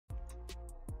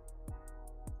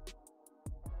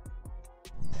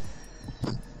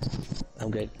I'm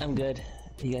good. I'm good.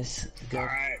 You guys good?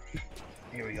 Alright.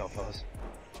 Here we go, fellas.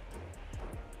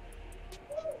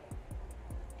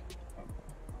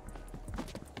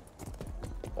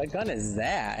 What gun is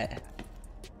that?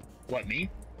 What, me?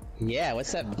 Yeah,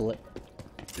 what's that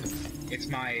It's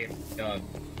my,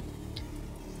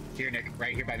 here, Nick,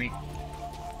 right here by me.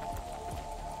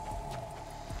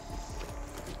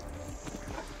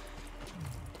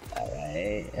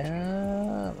 Alright,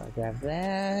 I'll grab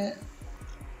that.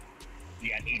 You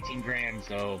got 18 grand,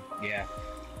 so, yeah.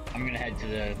 I'm gonna head to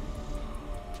the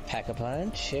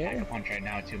Pack-a-punch, here. Pack-a-punch right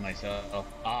now to myself.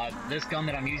 This gun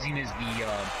that I'm using is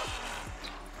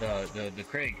the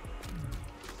Krieg.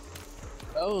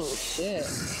 Oh, shit.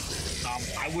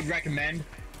 I would recommend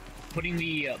putting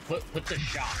the, put the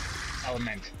shock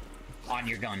element on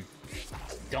your gun.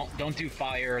 Don't do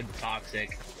fire or the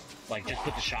toxic. Like, just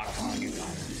put the shock on your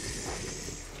gun.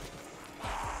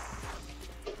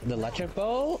 The electric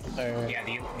bolt? Or? Yeah,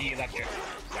 the electric.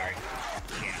 Sorry.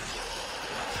 Yeah.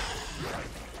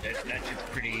 That shit's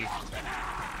pretty...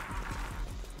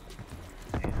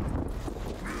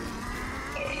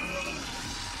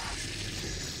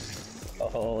 Oh,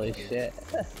 holy shit.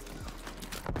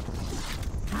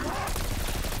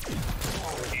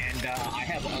 And I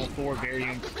have all 4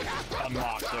 variants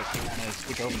unlocked, so if you want to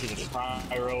switch over to the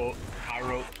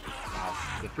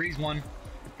the freeze one,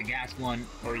 the gas one,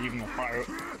 or even the fire.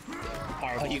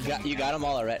 Oh, you got them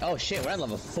all already. Oh shit, we're on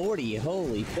level 40.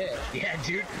 Holy shit. Yeah,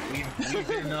 dude, we've been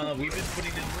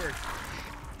putting in work.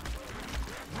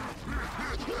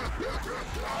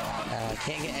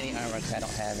 Can't get any armor because I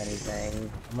don't have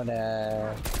anything. I'm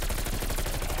gonna...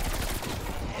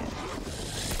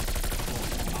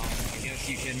 I guess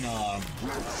you can,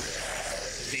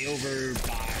 stay over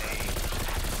by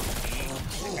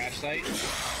the crash site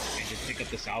and just pick up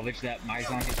the salvage that my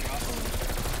zombie dropped.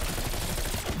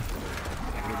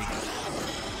 I really don't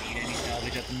need any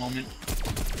salvage at the moment.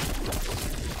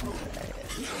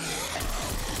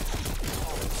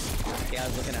 Yeah, I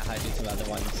was looking at how to do some other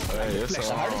ones. Hey,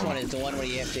 the hardest one is the one where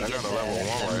you have to get level 1 right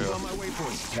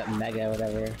here. That mega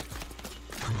whatever. Yeah,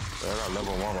 I got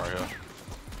level 1 right here.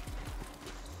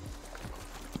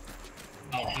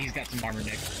 Oh, he's got some armor,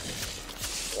 Nick.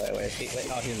 Wait,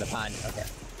 oh, he's in the pond. Okay.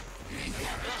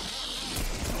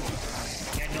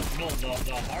 Yeah, no, the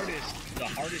hardest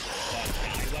die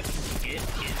weapon to get is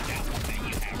that one that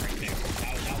you have right there.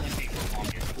 That one takes the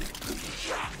longest.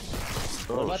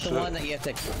 What about the one that you have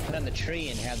to put on the tree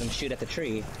and have them shoot at the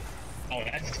tree? Oh,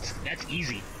 that's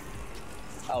easy.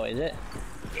 Oh, is it?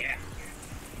 Yeah.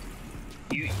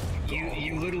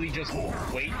 You literally just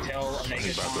wait till a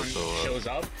Megaton shows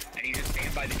up, and you just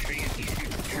stand by the tree and he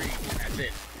shoots the tree, and that's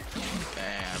it.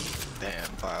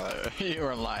 Damn, Tyler. You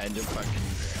were lying, you're fucking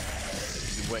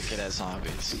wicked as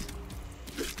zombies.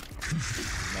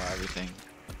 Know everything.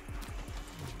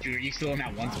 Dude, are you still in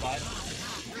that one spot?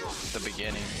 The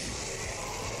beginning.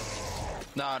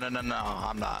 No,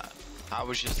 I'm not. I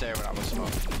was just there when I was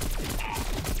smoking.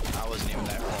 I wasn't even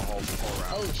there for a whole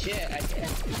round. Oh shit, I can't.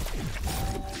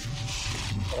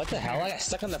 What the hell? I got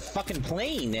stuck on the fucking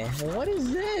plane. What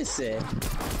is this?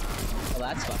 Oh,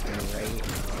 that's fucking great.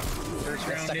 First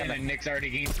round in and Nick's already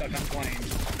getting stuck on plane.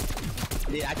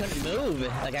 Dude, I couldn't move.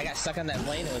 Like, I got stuck on that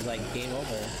plane, it was like game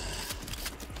over.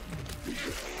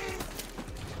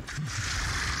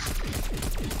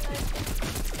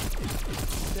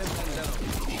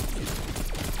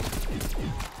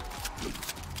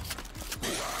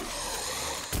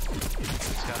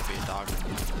 It's gotta be a doctor.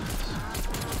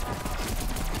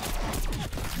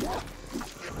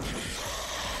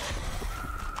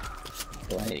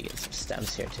 Oh, I need to get some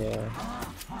stems here too.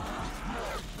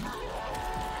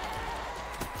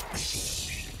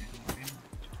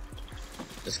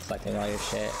 Just collecting all your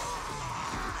shit.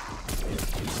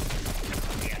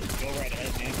 Yeah, go right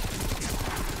ahead, man.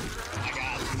 I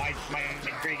got my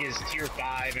Krieg is tier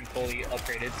 5 and fully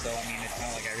upgraded, so I mean it's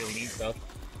not like I really need stuff.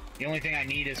 The only thing I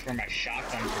need is for my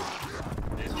shotgun,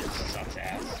 because this just sucks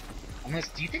ass. Unless,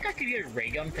 do you think I could get a ray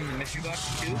gun from the mystery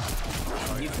box too?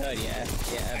 You could, yeah.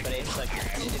 Yeah, but it's like,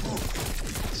 it's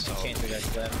So chance we go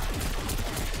to them.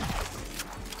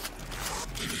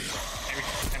 Every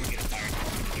time we get a fire,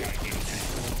 we try to get it.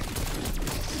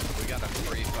 we got a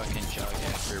free fucking jug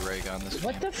and free ray gun this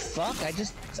What game. the fuck? I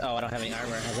don't have any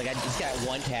armor. I was like, I just got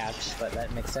one tapped, but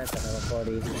that makes sense. I'm level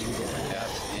 40.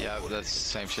 Yeah, that's the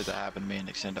same shit that happened to me in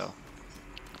Exil.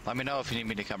 Let me know if you need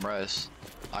me to come res.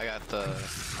 I got the...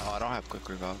 Oh, I don't have quick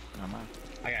revive. Never mind.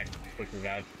 I got quick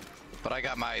revive. But I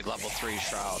got my level 3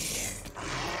 shroud.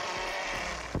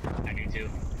 I do too.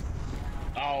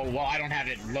 Oh, well, I don't have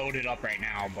it loaded up right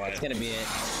now, but... It's gonna be it.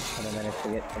 Hold on a minute to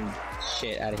get some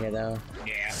shit out of here, though.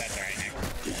 Yeah, that's alright, Nick.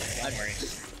 Don't worry.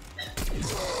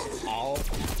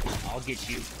 I'll get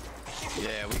you.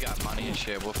 Yeah, we got money and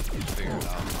shit. We'll figure it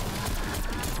out.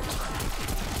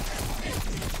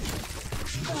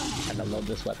 I'm gonna load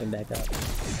this weapon back up.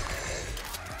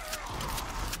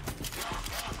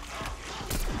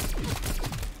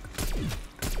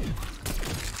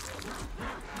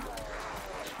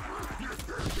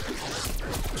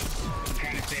 I'm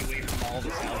trying to stay away from all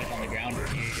the salvage on the ground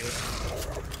for you, dude.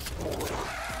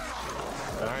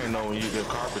 I didn't know when you get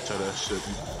carpet to that shit,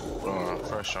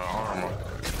 fresh on armor.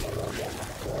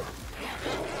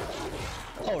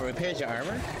 Oh, it repairs your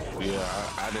armor? Yeah,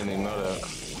 I didn't even know that.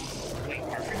 Wait,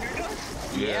 Carpenter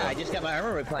does? Yeah, I just got my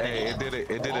armor replenished. Hey, it did it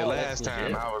Oh, last that's time.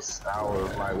 legit. I was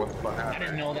like, what the fuck I happened?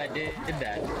 didn't know that did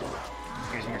that.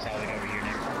 Here's more salvage over here,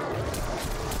 Nick.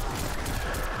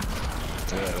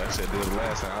 Yeah, that shit did it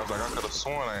last time. I was like, I could have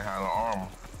sworn I ain't had no armor.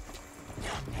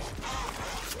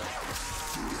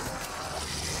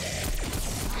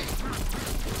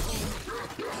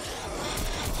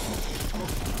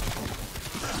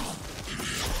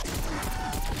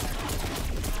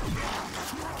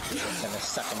 Gonna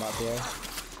suck him up here.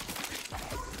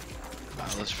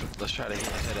 Let's try to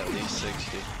hit at least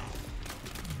 60.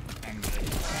 I'm good.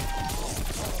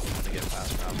 To get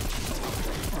past round.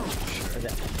 Sure. Is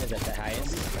that the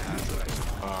highest?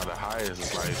 The highest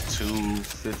is like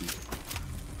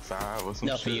 255 or some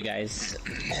No, shit. for you guys.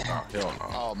 Oh, hell no.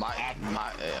 Oh, my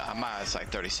it's like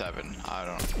 37. I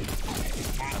don't.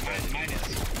 Mine is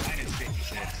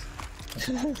 56.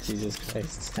 Jesus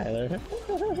Christ, Tyler.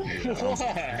 What?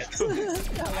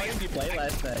 How long did you play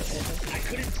last night? I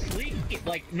couldn't sleep.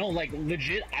 Like, no, like,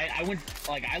 legit, I went,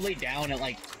 like, I laid down at,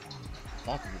 like,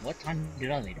 fuck, what time did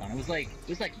I lay down? It was like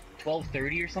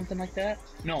 12:30 or something like that?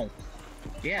 No.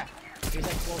 Yeah. It was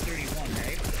like 12:31,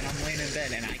 right? And I'm laying in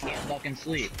bed and I can't fucking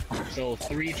sleep. So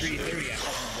 3:30, I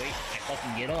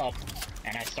fucking get up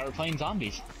and I start playing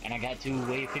zombies. And I got to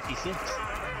wave 56.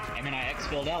 And then I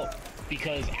Exfilled out.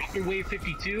 Because after wave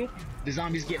 52, the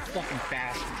zombies get fucking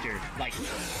faster. Like,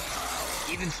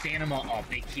 even stamina up,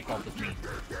 they keep up with me.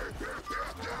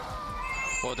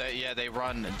 Well, they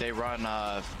run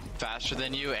faster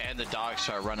than you, and the dogs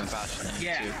start running faster than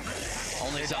you too.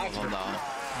 Only some of them though.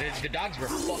 The dogs were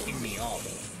fucking me up.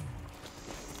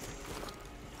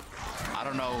 I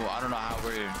don't know how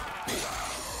we're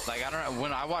like. I don't know,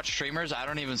 when I watch streamers, I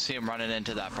don't even see them running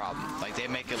into that problem. Like, they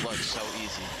make it look so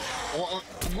easy. Well,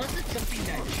 unless it's something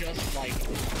that just like,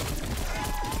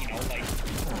 you know, like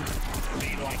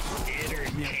they like did or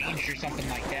changed or something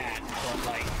like that. But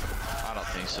like, I don't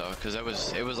think so, because it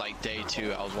was like day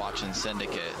 2. I was watching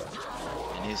Syndicate,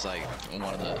 and he's like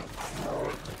one of the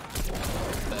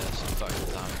best fucking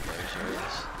zombie players there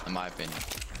is, in my opinion.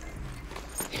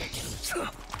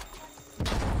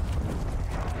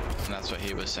 And that's what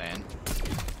he was saying.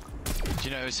 Do you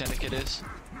know who Syndicate is?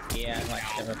 Yeah, I'm like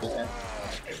 7%.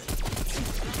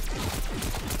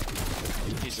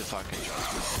 He's a fucking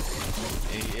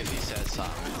trust me. If he says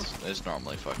something, it's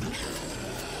normally fucking true.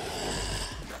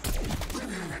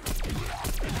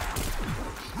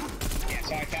 yeah.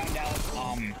 So I found out.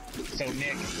 So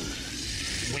Nick,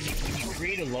 when you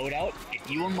create a loadout, if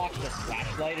you unlock the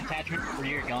flashlight attachment for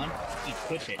your gun,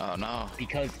 equip it. Oh no.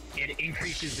 Because it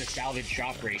increases the salvage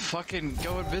drop rate. Fucking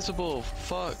go invisible.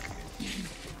 Fuck.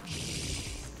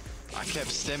 I kept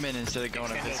stimming instead of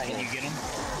going invisible. Can you get him?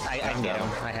 I can get him.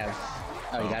 I have.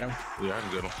 Oh, you got him? Yeah, I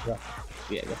can get him.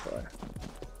 Yeah, go for it.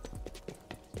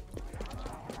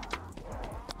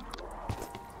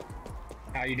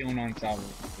 How you doing on salvage,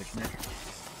 Nick?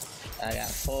 I got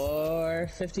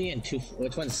 450 and 2.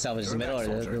 Which one's salvage? The middle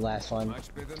or the last one?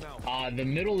 The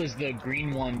middle is the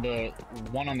green one. The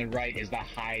one on the right is the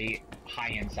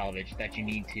high-end salvage that you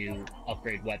need to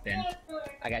upgrade weapon.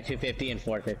 I got 250 and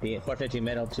 450. 450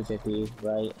 middle, 250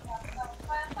 right.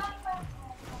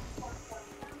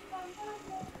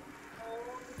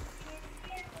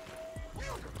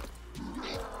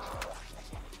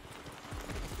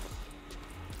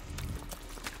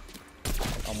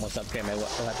 Almost upgrade my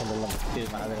weapon to level 2,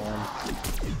 my other one.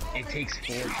 It takes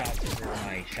 4 shots for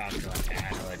my shotgun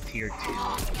at a tier 2,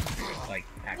 like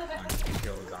pack punch to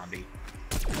kill a zombie.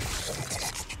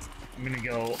 I'm gonna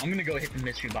go hit the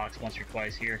mystery box once or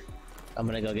twice here. I'm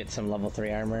gonna go get some level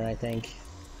 3 armor, I think.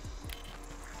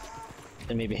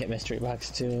 And maybe hit mystery box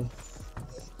too.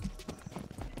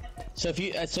 So if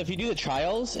you do the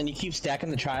trials and you keep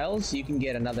stacking the trials, you can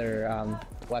get another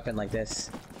weapon like this.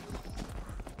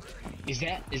 Is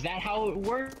that how it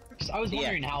works? I was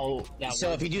wondering how that So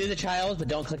works. if you do the trials, but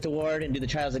don't click the ward and do the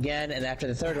trials again, and after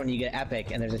the third one you get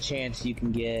epic, and there's a chance you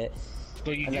can get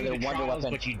So you do another the wonder trials,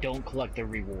 weapon. but you don't collect the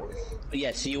reward.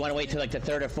 Yeah, so you want to wait till like the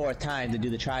third or fourth time to do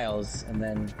the trials, and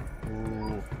then.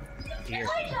 Ooh. Here.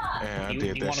 Yeah, I You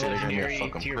did that want a shit again. legendary That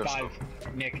fucking tier pistol.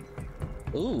 5, Nick?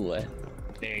 Ooh.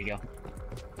 There you go.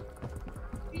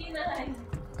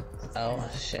 Oh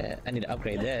shit! I need to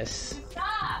upgrade this.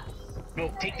 No,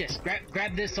 take this.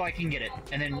 Grab this so I can get it,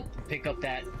 and then pick up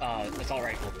that assault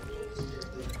rifle.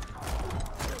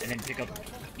 And then pick up.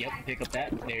 Yep, pick up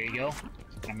that. There you go.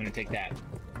 I'm gonna take that.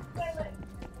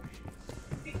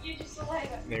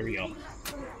 There we go.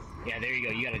 Yeah, there you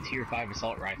go. You got a tier 5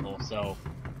 assault rifle, so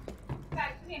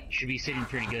you should be sitting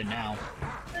pretty good now.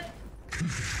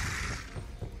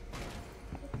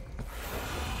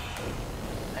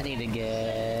 I need to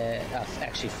get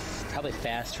actually probably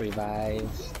fast revive.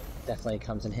 Definitely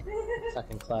comes in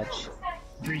fucking clutch.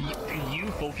 For you,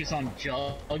 focus on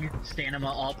jug, stamina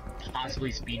up,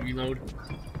 possibly speed reload.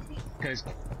 Because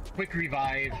quick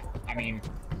revive, I mean,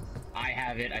 I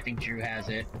have it. I think Drew has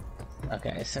it.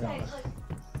 Okay, so.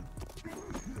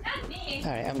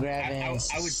 Alright, I'm grabbing I would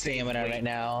say stamina wait. right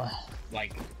now.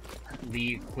 Like,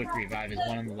 leave quick revive is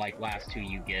one of the last two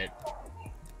you get.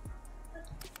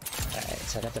 Alright,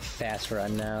 so I got the fast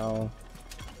run now.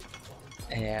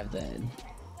 I have the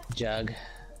jug.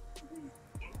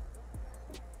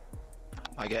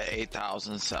 I got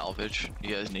 8,000 salvage.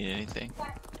 You guys need anything?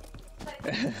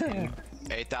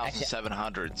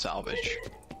 8,700 salvage.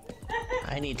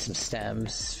 I need some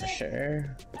stems for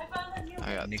sure.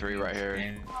 I got 3 right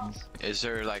here. Is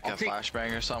there like a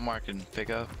flashbang or something where I can pick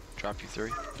up? Drop you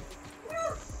 3?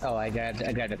 Oh, I grabbed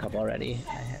a couple already.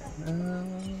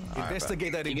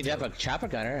 Investigate that. You can drop a chopper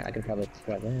gunner. I could probably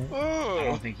grab that. I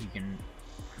don't think he can.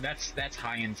 That's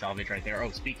high-end salvage right there. Oh,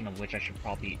 speaking of which, I should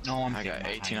probably. No, I got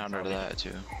 1,800 of that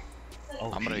too.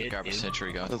 Oh, I'm gonna shit, grab a dude.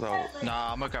 sentry gun. That's all.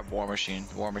 Nah, I'm gonna grab War Machine.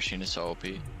 War Machine is so OP.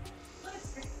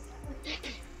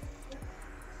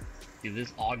 Dude,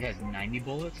 this AUG has 90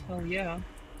 bullets? Hell yeah.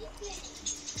 It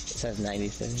says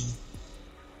 93.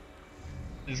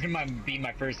 This is gonna be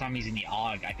my first time using the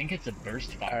AUG. I think it's a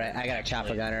burst fire. Alright, I got a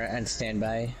chopper gunner and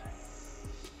standby.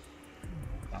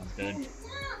 Sounds good.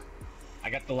 I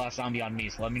got the last zombie on me,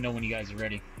 so let me know when you guys are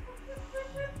ready.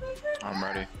 I'm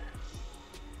ready.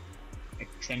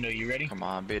 Extendo, you ready? Come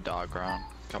on, be a dog ground.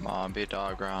 Come on, be a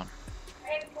dog ground.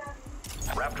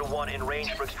 Raptor 1 in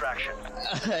range for extraction.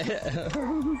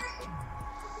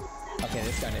 Okay,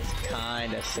 this gun is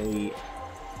kinda sweet.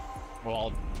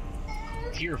 Well,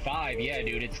 tier 5, yeah,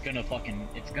 dude, it's gonna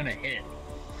hit.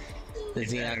 The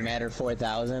Xenon Matter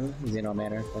 4000. Xenon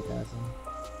Matter 4000.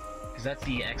 Because that's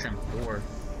the XM4,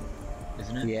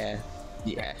 isn't it? Yeah.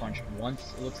 Yeah. Punched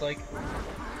once, it looks like.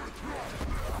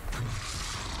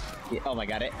 Yeah. Oh my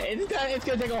god, it's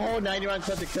gonna take a whole 90 round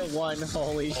clip to kill one.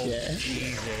 Holy Oh, shit.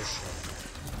 Jesus.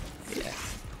 Yeah.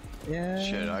 Yeah.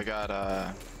 Shit, I got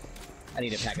I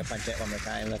need to pack a punch it one more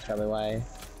time, that's probably why.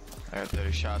 I got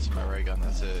 30 shots in my ray gun,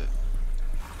 that's it.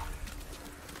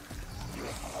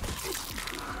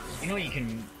 You know you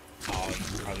can... Oh,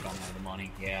 you probably don't have the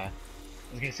money, yeah. I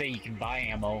was gonna say you can buy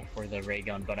ammo for the ray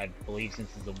gun, but I believe since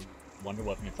it's a wonder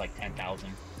weapon, it's like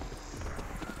 10,000.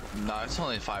 No, it's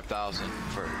only 5,000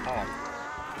 for. Oh.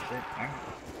 Shit, alright.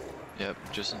 Yep,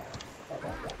 just. Oh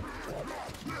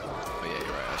yeah,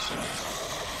 you're right. I should.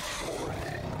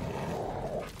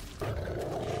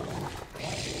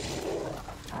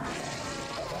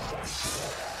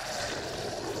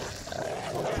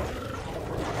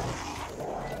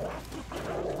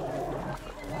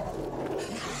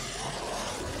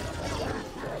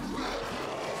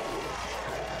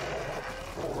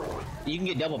 You can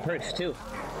get double perks too.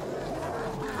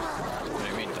 What do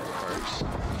you mean double perks?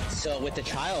 So with the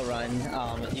trial run,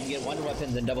 you can get wonder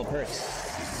weapons and double perks.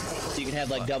 So you can have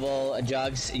like double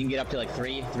jugs. You can get up to like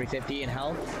 350 in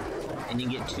health, and you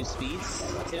can get 2 speeds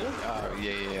too. Oh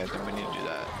yeah. Then we need to do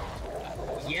that.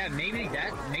 Yeah, maybe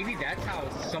that's how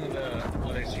some of the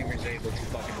other streamers are able to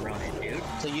fucking run it, dude.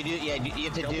 So you do, yeah, you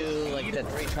have to do like the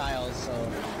 3 trials.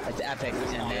 So it's epic,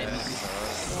 and then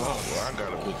Oh, I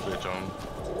got a big bitch on.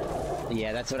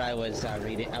 yeah, that's what I was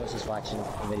reading. I was just watching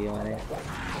a video on it.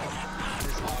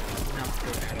 This hog is not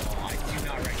good at all. I do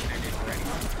not recommend it already.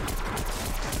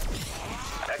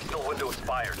 Exfil window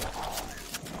expired.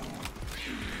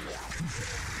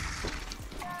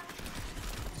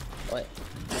 What?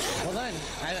 Hold on,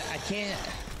 I can't.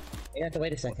 You have to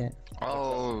wait a second.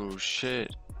 Oh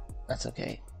shit. That's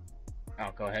okay.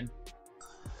 Oh, go ahead.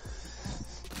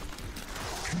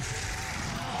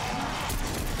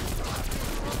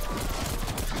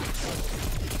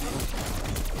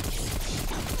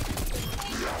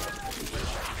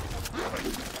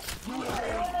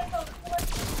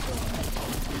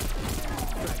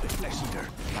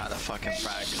 How the fucking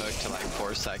frag cooked to like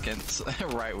 4 seconds,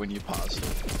 right when you paused it.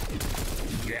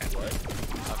 Yeah, what?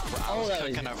 I was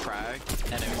cooking a frag,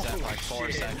 and it was at like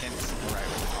 4 seconds, right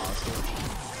when you paused it.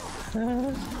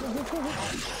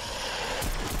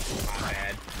 My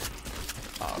bad.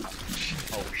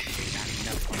 Oh shit, not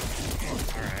enough.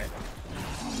 Alright.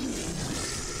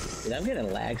 Dude, I'm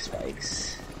getting lag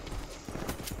spikes.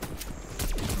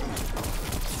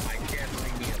 I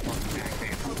definitely need a fucking back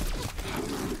ammo.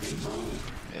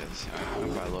 Yes,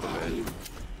 by a little bit.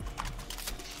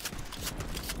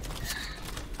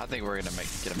 I think we're gonna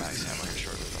get a max ammo here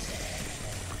shortly though.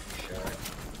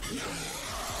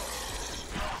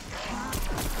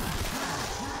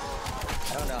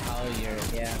 I don't know how you're.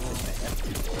 Yeah.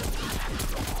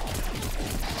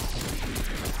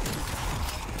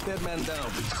 Dead man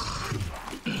down.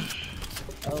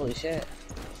 Holy shit.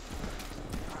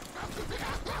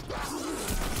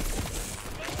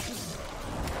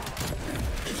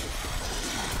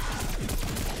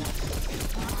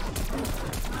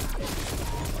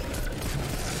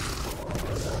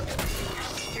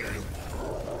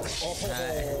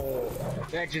 Oh,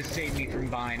 that just saved me from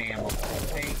buying ammo.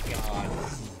 Thank God.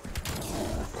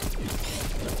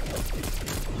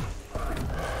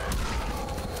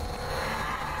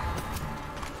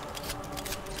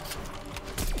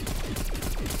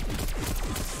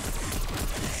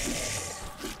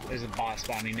 There's a boss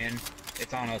spawning in.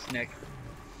 It's on us, Nick.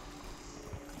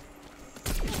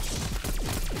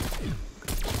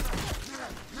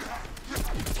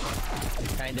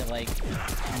 Trying to like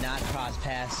not cross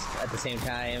paths at the same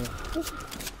time.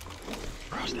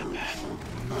 Bro's that bad.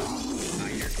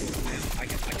 You're cool, man. I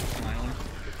can do my own.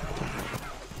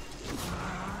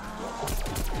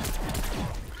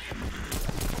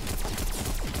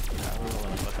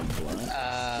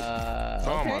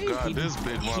 Oh my Okay. god, this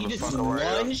big He just motherfucker right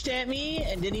here. lunged at me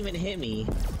and didn't even hit me.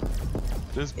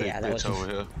 This big Yeah, that bitch was- over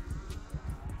here.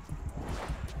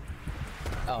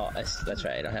 Oh, that's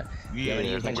right. I don't have. Yeah, You want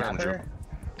to use my I'm trying to chopper?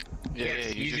 Yeah, Yes,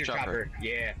 yeah, use your chopper.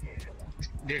 Yeah.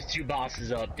 There's 2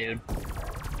 bosses up, dude.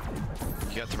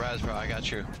 You got the res, bro. I got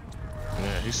you.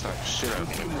 Yeah, he sniped shit out of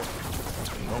me.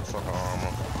 No fucking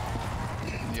armor.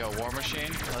 Yo, War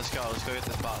Machine, let's go. Let's go get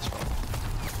this boss, bro.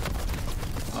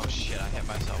 Oh shit, I hit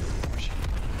myself with War Machine.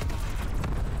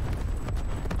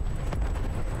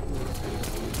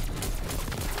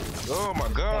 Oh my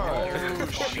god. Oh,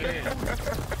 shit.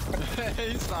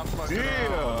 He's not fucking Yeah.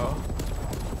 around.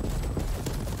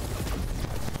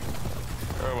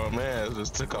 Oh my man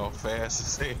just took off fast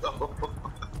as hell.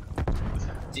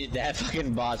 Dude, that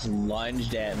fucking boss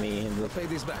lunged at me. We'll pay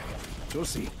this back. You'll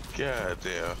see. God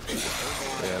damn.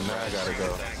 Yeah, now I gotta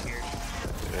go. Back here.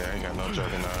 Yeah, I ain't got no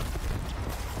juggernaut.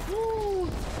 Woo!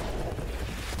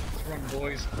 Run,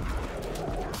 boys.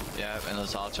 Yeah, and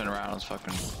let's all turn around. Let's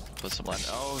fucking put some light.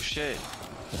 Oh shit.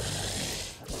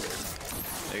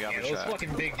 They got Yeah, me those trapped.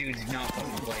 fucking big dudes do not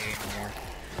fucking play anymore.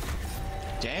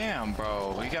 Damn,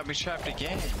 bro. You got me trapped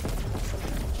again.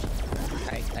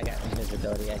 I got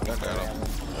invisibility. I think. I got him.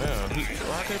 Yeah,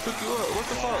 why I can't pick you up? What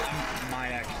the fuck?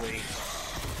 Might actually.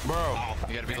 Bro. Oh,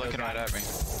 You gotta be looking right at me.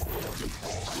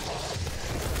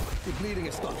 You're bleeding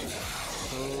a stop.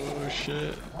 Oh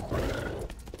shit.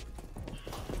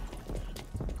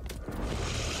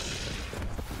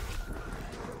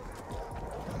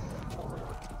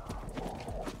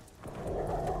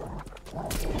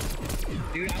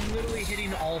 Dude, I'm literally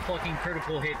hitting all fucking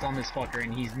critical hits on this fucker,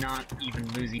 and he's not even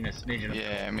losing a smidgen of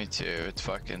Yeah, me too. It's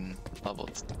fucking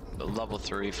level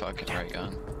 3 fucking ray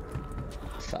gun.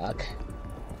 Fuck.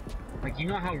 Like, you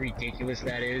know how ridiculous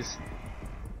that is?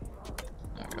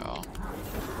 There we go.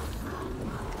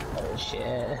 Oh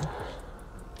shit.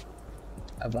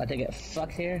 I'm about to get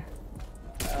fucked here.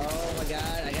 Oh my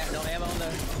god, I got no ammo on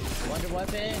the wonder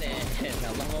weapon and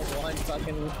a level 1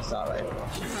 fucking assault rifle.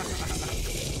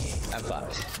 I'm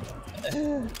fucked.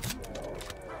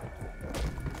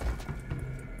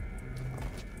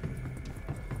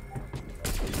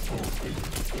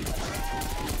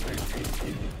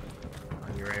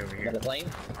 You're right over here. Got a plane?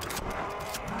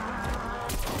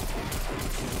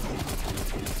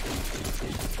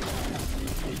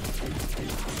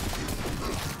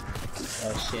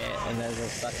 Oh shit, and there's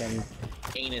those fucking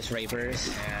anus rapers.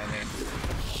 Yeah, man.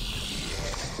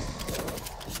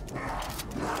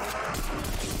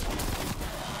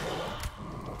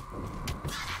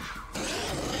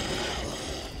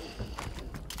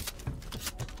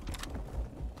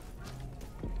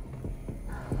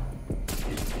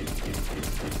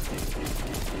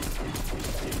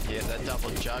 Yeah, that double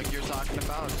jug you're talking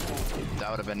about, that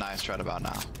would have been nice right about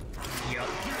now. Yep.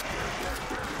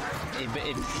 I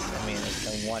mean,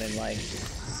 it's the one in like.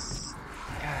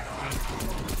 God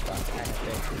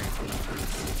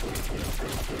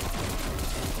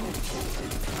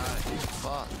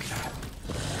Fuck.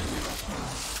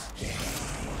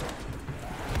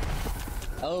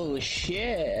 Oh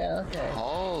shit, okay.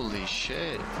 Holy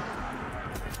shit.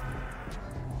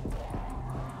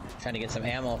 Trying to get some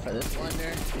ammo for this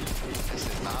wonder. This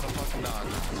is not a fucking dog.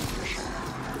 For sure.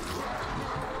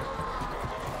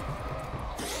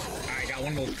 Alright, got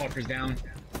one of those fuckers down.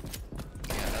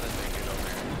 Yeah, another big dude over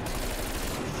here.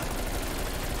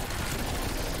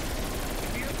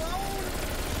 Leave me alone!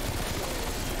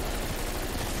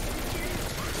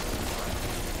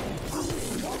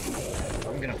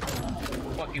 I'm gonna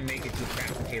fucking make it to the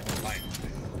crafting table and fight.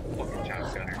 Fucking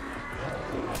shotgunner.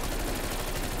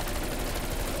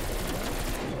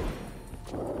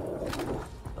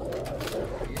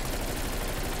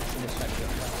 Just trying to get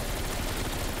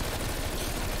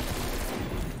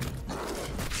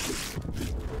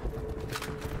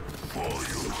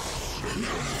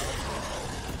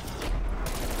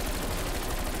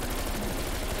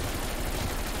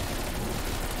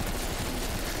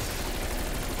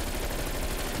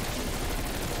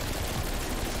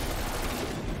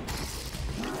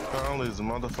All these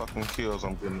motherfucking kills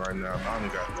I'm getting right now. I only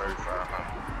got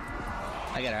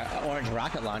 3,500. I got an orange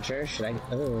rocket launcher. Should I?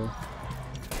 Oh. Oh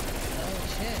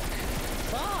shit.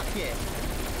 Fuck it.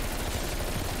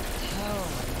 Oh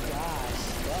my gosh.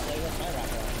 Well, there goes my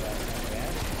rocket launcher. Yeah.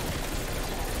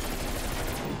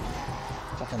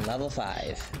 Fucking level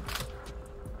 5.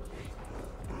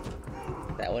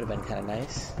 That would have been kind of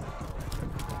nice.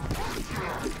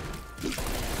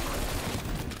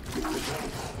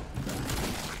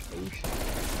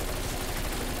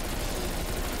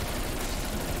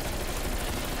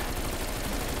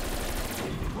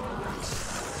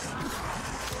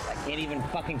 I can't even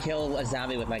fucking kill a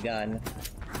zombie with my gun.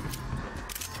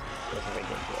 That's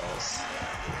ridiculous.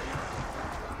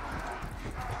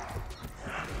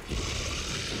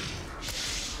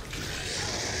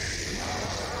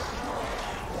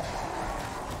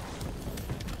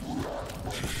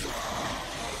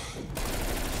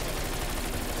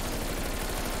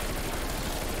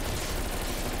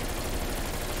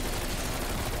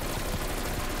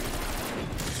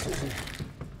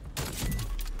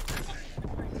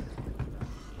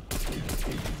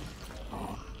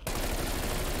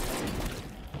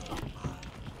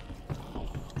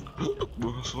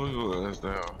 Slow your ass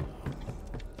down.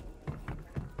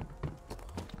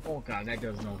 Oh god, that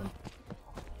does nothing.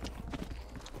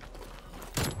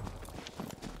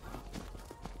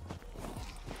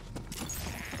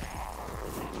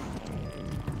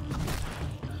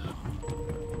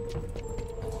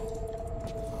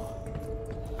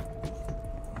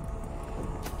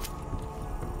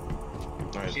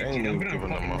 Right, Shit, dude, I'm gonna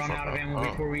fucking run out of ammo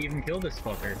before we even kill this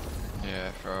fucker.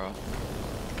 Yeah, for real.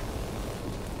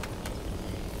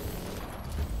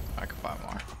 I could buy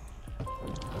more.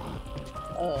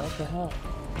 Oh, what the hell?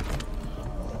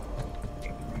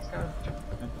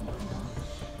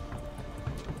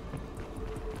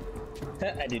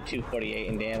 I do 248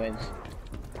 in damage.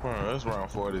 Bro, that's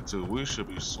round 42. We should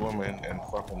be swimming in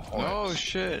fucking points. Oh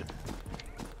shit.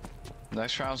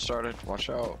 Next round started. Watch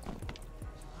out.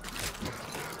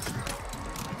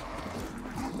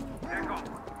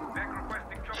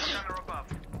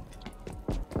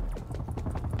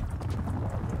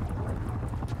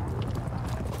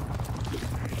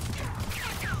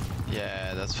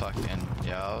 Yeah, that's fucking,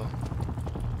 yo.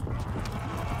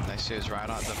 Next dude's right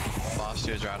on, the boss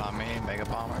dude's right on me, Mega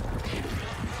Bomber.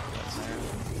 That's there.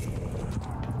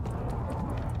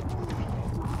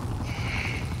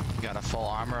 Got a full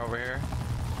armor over here.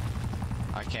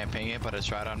 I can't ping it, but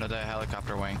it's right under the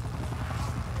helicopter wing.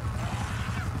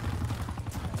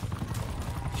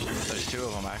 There's 2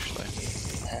 of them actually.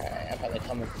 I'm probably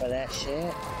coming for that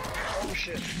shit. Oh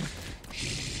shit.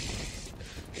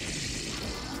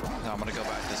 No, I'm gonna go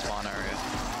back to spawn area.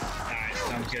 Alright,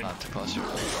 sounds good. Not too close to it.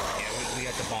 Yeah, we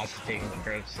got the boss taken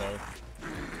care of, so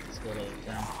let's go to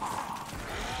them.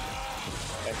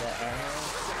 There's that armor.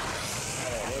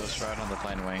 It was right on the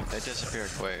plane wing. They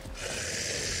disappeared quick.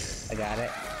 I got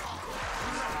it.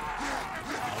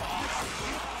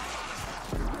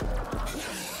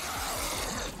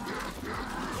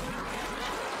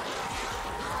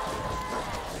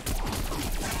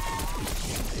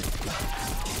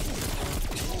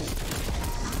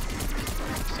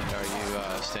 Are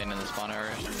you staying in the spawn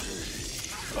area?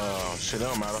 Shit,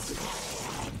 don't matter.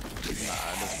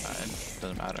 Nah, it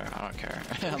doesn't matter. I don't care.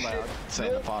 I'm like, stay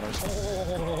in the spawners.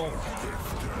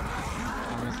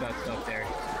 Almost got stuck there.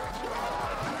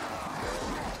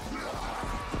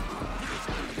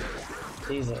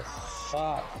 Jesus,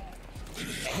 fuck.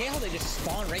 I hate how they just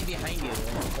spawn right behind you.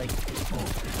 And it's like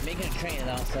making a train and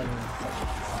all of a sudden.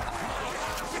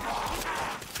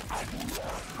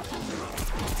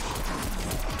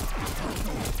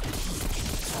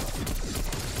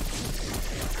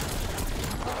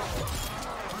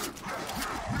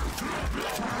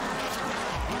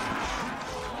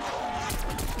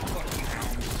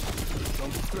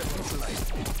 Don't threaten for life.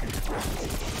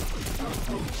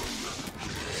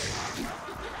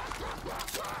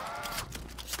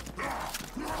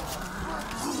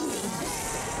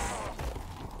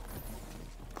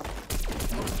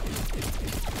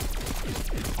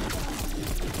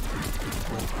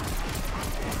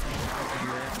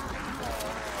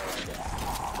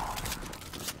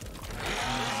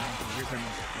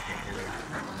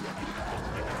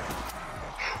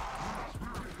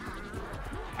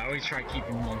 I always try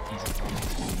keeping monkeys from.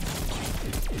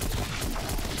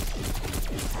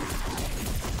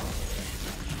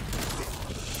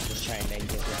 Just trying to get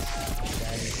this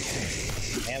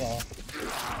ammo.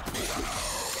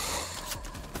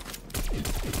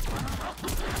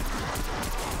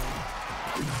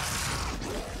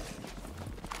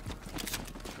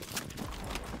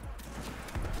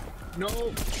 No!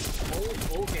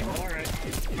 Oh, okay, alright.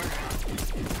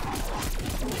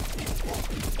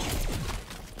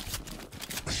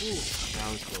 Ooh, that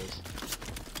was close.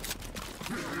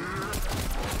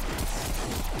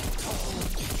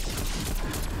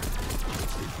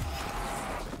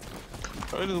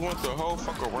 I just went the whole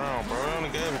fuck around, bro. I only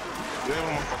gave him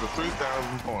motherfucker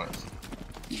 3,000 points.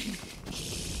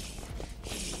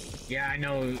 Yeah, I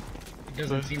know. It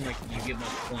doesn't seem like you get much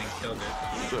points, does it?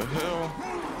 The hell?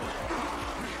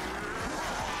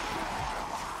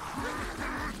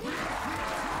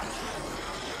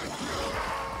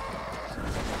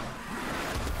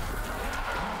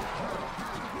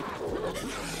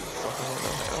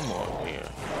 I'm on here.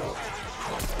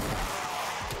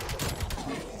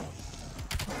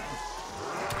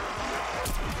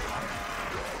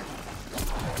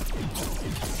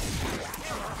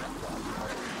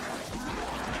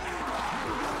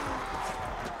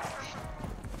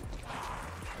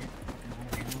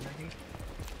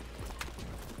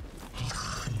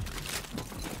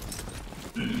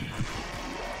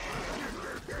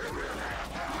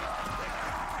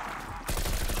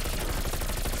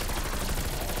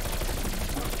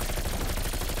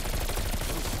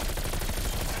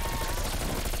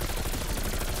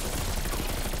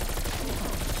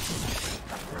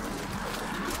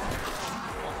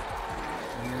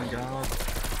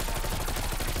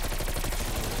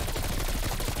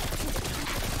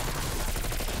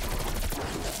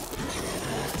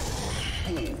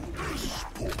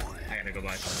 I gotta go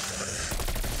buy something.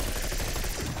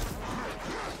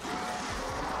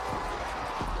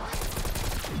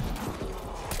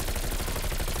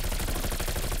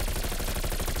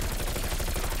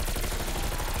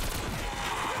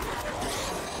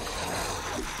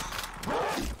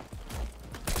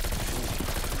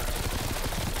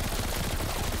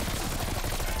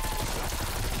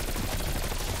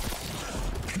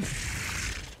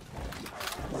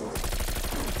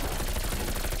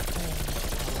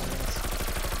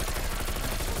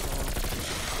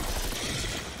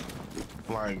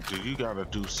 Like, dude, you gotta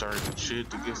do certain shit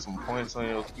to get some points on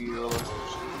your skill or some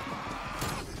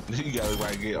shit. You gotta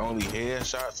like get only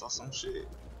headshots or some shit.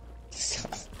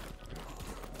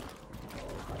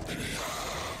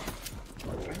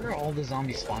 Why are all the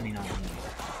zombies spawning on me?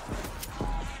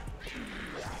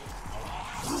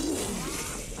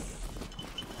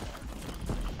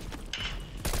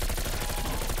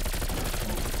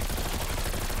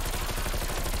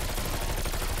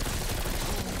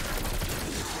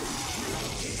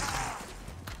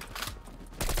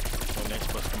 When next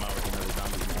bus come out with another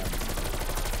zombie map.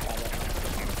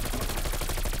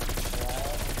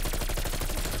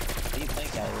 Do you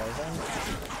think I was on?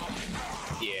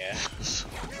 Yeah.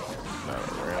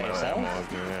 Ran out of ammo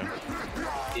again.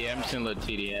 Yeah, I'm just in a little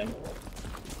TDM.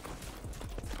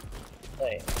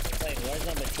 Wait, you're playing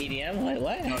Warzone with TDM? Wait,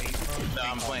 what? No, No,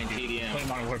 I'm playing TDM. Playing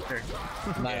Modern Warfare.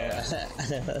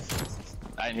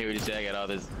 I didn't hear what you said. I got all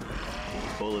this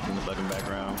bullets in the fucking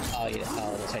background. Oh, you don't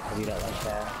like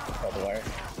that. For the work.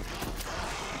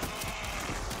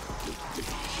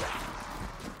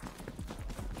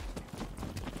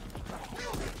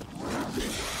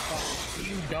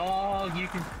 You dog, you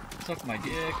can suck my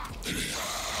dick.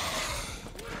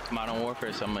 Modern Warfare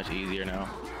is so much easier now.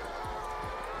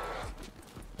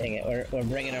 Dang it, we're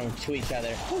bringing them to each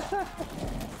other.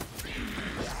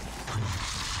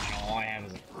 All I have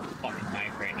is a fucking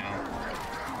knife right now.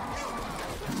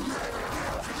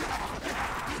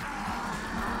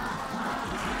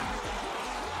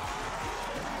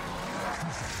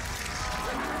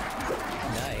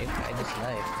 sniped. I just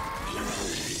sniped.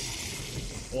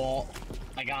 Well,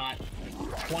 I got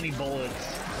 20 bullets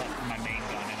left from my main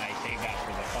gun, and I saved that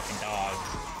for the fucking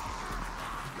dogs.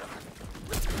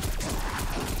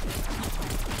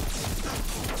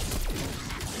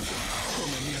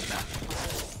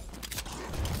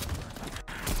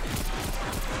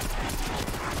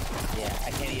 Yeah,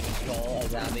 I can't even kill a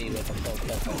zombie with a full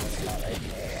clip over the spotlight.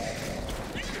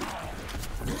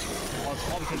 Well, it's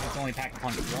probably because it's only pack a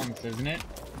punch once, isn't it?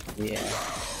 Yeah.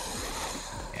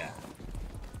 Yeah.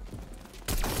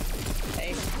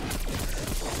 Hey.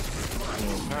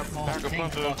 Pack a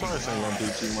punch at a time ain't gonna do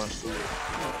too much to it.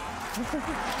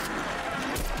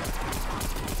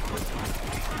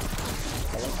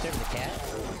 Hello, serve the cat.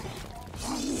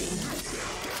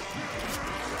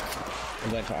 I'm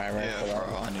going for armor. Yeah,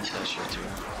 bro, I need that shit too.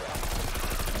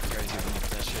 That's crazy when you put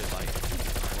that shit like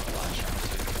flash on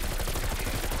too.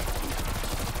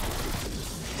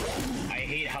 I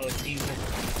hate how it seems as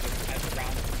the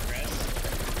rounds progress,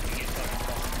 you get fucking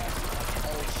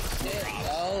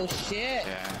Oh shit!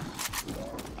 Yeah.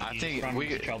 I You think just run we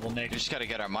into trouble, Nick. just gotta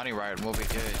get our money right and we'll be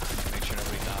good. Make sure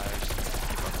nobody dies.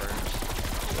 Keep our birds.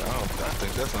 I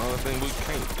think that's the only thing we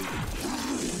can't do.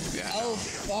 Yeah. Oh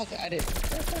fuck! I did.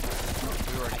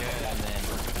 We were good. I'm in.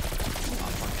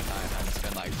 I'm fucking dying. I had to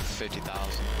spend like 50,000.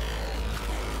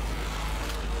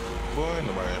 Boy, ain't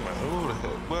nobody, man. Who the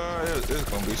hell? Boy, it's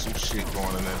gonna be some shit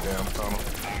going in that damn tunnel.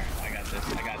 Alright, I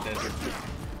got this.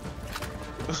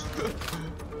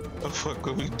 The fuck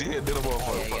what we did to the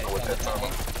motherfucker with that tunnel.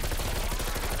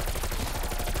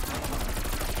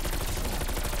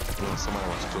 Somebody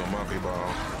wants to do a monkey ball.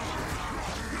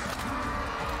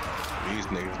 These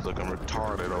niggas looking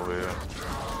retarded over here.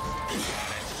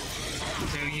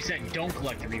 So you said don't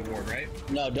collect the reward, right?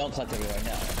 No, don't collect the reward.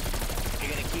 No.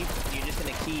 You're just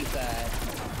gonna keep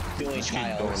doing Just keep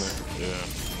doing tiles. it.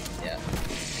 Yeah. Yeah.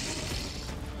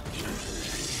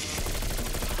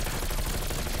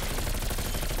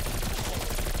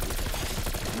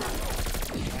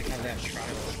 I like how that trial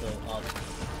is still up.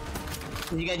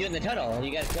 You gotta do it in the tunnel.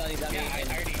 You gotta kill any zombie. Yeah, it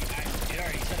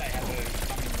already said I have a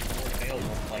common reward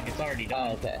available. Like, it's already done.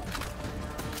 Oh, okay.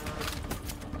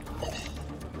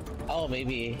 Oh,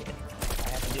 maybe I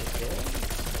have to do it too.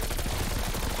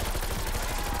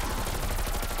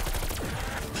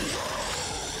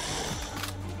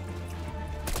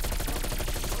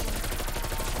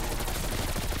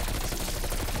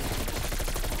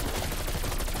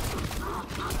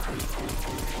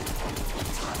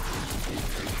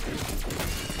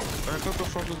 Like, what the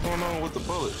fuck is going on with the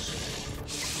bullets?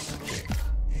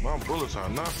 My bullets are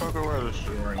not fucking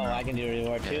registering right Oh, now. I can do a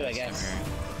reward too, Yeah, I guess. same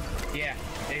here.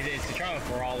 Yeah, it's a trial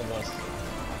for all of us.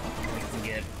 We can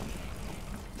get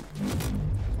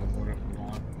reward if we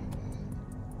want.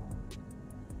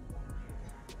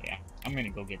 Yeah, I'm gonna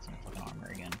go get some fucking armor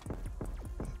again.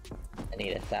 I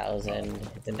need 1,000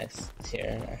 at the next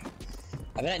tier.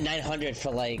 I've been at 900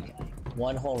 for like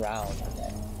one whole round.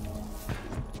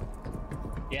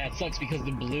 Yeah, it sucks because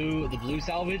the blue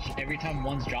salvage, every time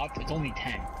one's dropped, it's only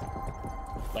 10.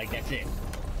 Like, that's it.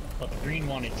 But the green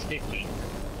one, it's 50.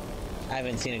 I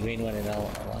haven't seen a green one in a long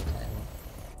time.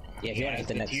 Yeah, if you want to as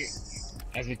get the next...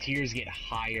 as the tiers get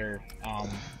higher,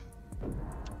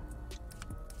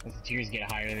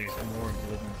 there's more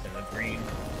blue instead of green.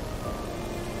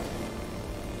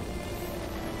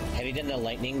 Have you done the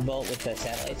lightning bolt with the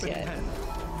satellites yet?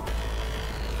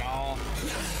 No.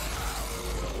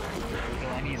 Kill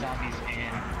any zombies in.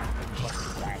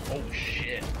 Oh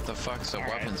shit. The fuck's a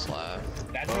weapons lab?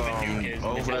 That's where the nuke is.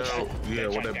 Over It's there, outside- yeah,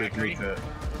 outside what that big factory. nuke at?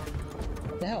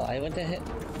 What the hell? I went to hit...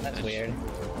 That's weird.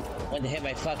 Went to hit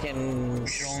my fucking You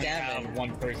should only have stamina.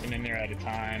 one person in there at a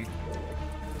time.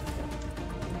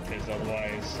 Because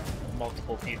otherwise,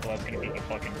 multiple people, that's gonna be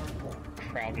fucking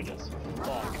crowded as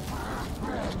fuck.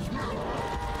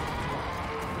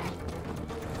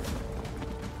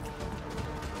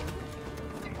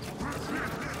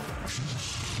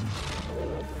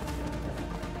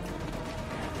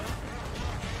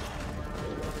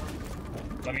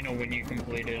 Let me know when you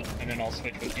complete it, and then I'll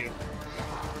switch with you.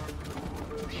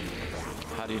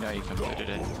 How do you know you completed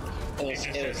it? It was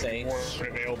says saying... more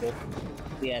available.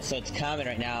 Yeah, so it's common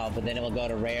right now, but then it will go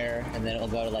to rare, and then it will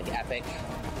go to like epic.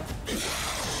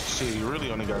 Shit, you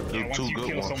really only got to do Yeah, once two you good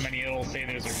kill ones. so many, it'll say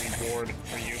there's a reward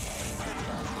for you.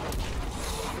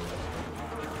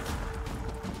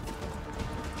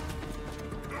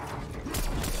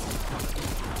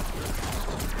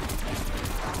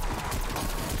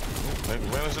 Take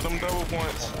advantage of them double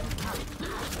points.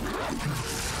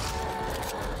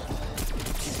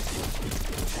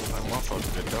 Like,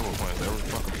 motherfucker get double points every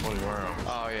fucking 20 rounds.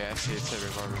 Oh yeah, I see it's every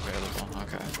card available.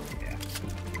 Okay. Yeah.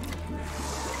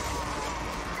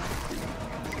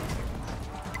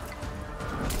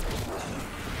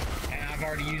 And I've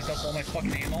already used up all my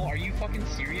fucking ammo. Are you fucking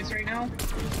serious right now?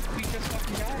 We just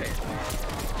fucking got it.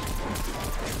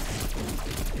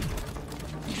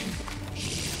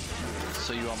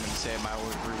 So you want me to save my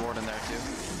reward in there too?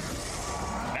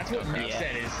 That's what Nick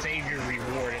said, is save your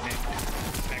reward and then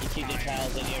next Keep the time.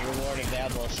 trials and your reward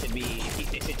available should be,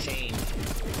 it should change.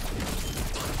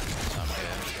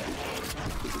 Okay.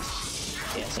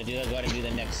 Yeah, so go ahead and do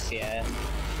the next, yeah.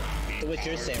 So what's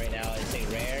yours say right now? Is it say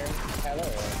rare, Tyler,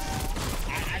 or?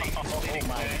 I didn't Oh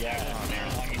my god.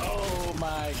 Oh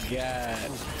my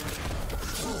god.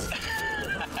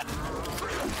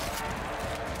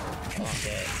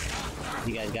 Okay.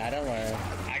 You guys got him, or?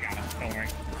 I got him, don't worry.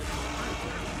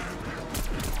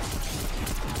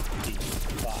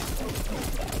 Fuck.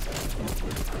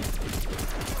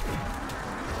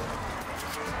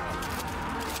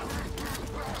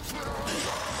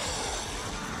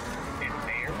 In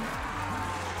there?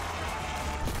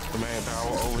 The main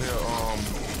power over here,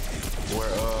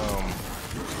 where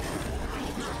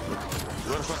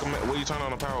the fuck where you turn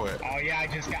on the power at? Oh yeah, I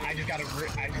just got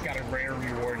a rare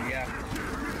reward, yeah.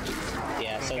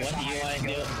 Yeah, so what do you want to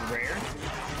do? Rare?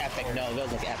 Epic, no, it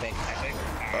goes like epic. Epic?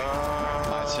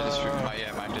 Mine said it's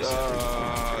yeah, mine just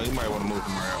said You might want to move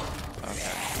them around.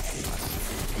 okay.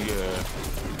 Yeah.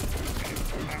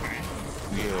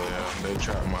 Yeah, they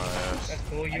trapped my ass. That's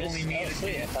cool, you only need it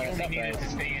sweet, I thought it to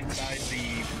stay inside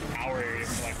the power area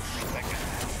for like 3 seconds.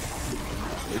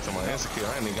 They told my insta kill. I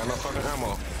ain't even got no fucking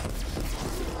ammo.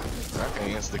 I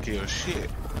can't insta kill shit.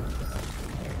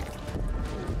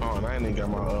 Oh, and I ain't even got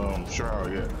my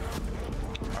shroud yet.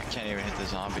 I can't even hit the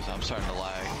zombies. I'm starting to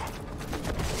lag.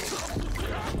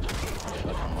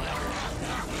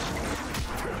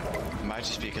 It might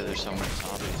just be because there's so many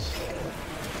zombies.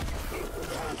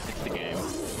 It's the game.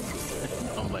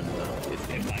 Don't blame it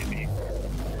though. It might be.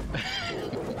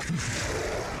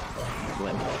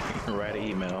 Blame it. Write an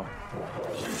email.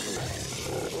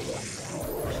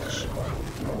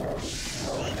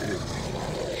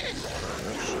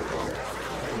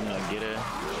 You know,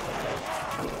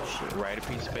 write a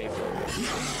piece of paper,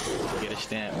 get a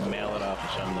stamp, mail it off, and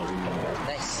show them that we know.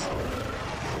 Nice.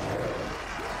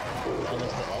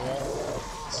 Almost the level.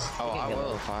 Oh, I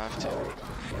will if I have to.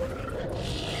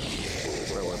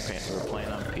 We're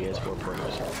playing on PS4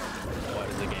 Pros. Why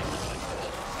does the game look like this?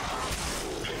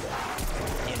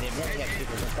 Yeah, they've already got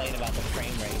people complaining about the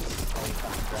frame rates.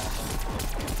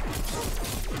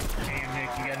 Damn,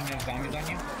 Nick, you got enough zombies on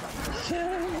you?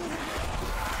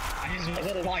 I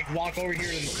just like walk over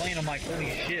here to the plane, I'm like, holy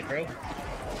shit, bro.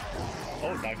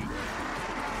 Oh, doggy.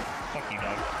 Fuck you,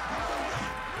 dog.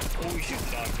 Holy shit,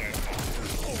 the dog's there.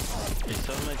 Oh. It's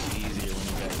so much easier when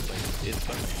you guys play. It's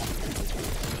fun.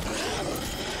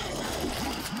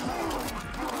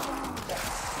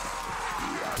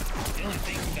 The only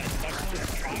thing that sucks is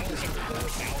trials are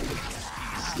 4,000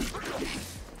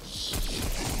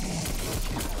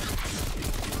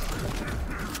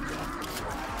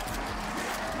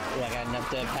 Ooh, I got enough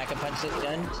to pack a punch this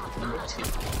gun. Number 2.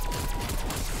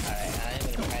 Alright, I'm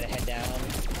gonna try to head down,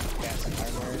 grab some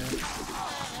armor.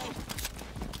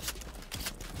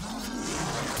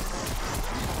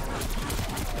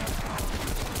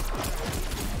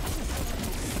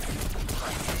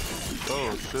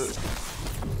 Oh shit.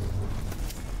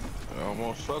 It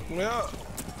almost fucked me up.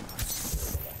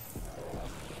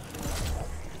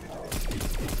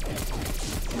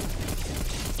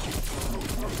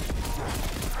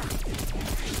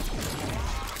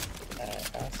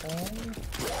 Awesome.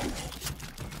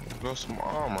 Got some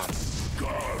armor.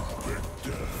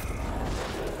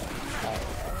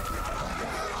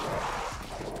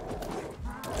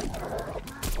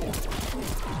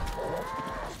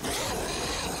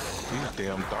 These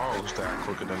damn dogs die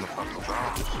quicker than the fucking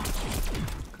zombies.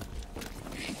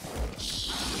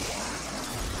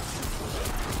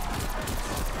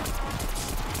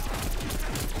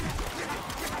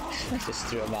 I just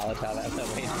threw a Molotov at the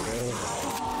way through.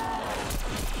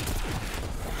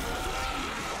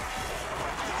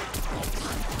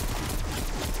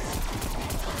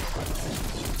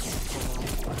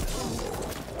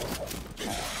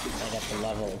 I got the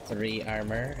level 3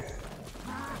 armor.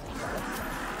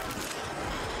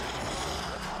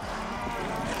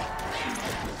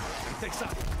 Take some.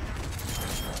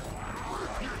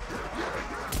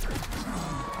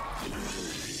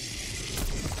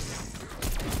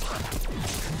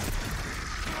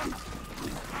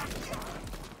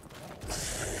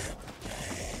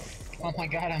 Oh my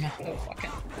god, I'm out of fucking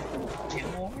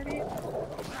ammo already?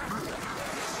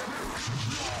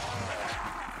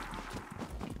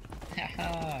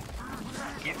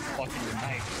 Get fucking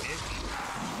knife, bitch.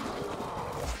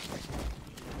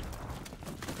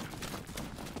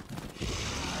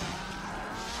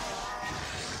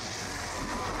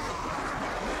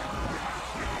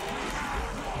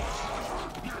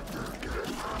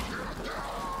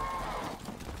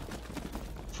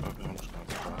 Fuck it, I'm just gonna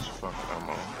cross. Fuck it, I'm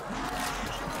on.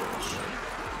 Some bullshit.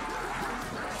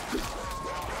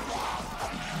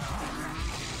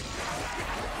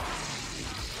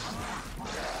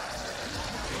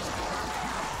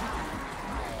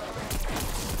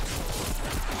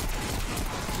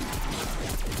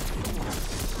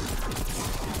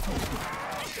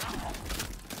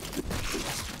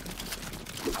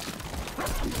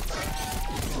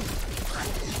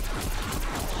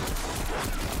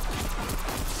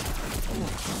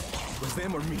 Was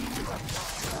them or me?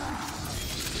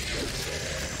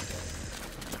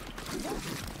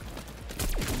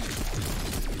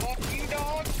 Fuck you,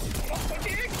 dog! Get off my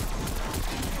dick!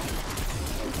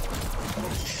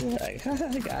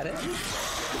 I got it.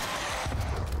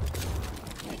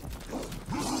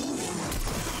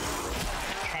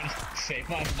 Trying to save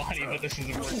my money, but this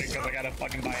isn't working because I gotta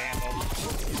fucking buy ammo.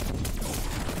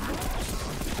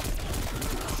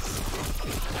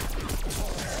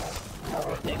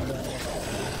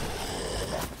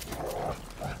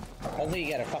 Hopefully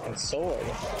you got a fucking sword.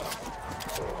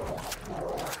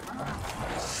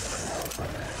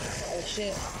 Oh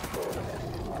shit.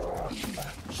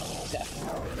 Yes.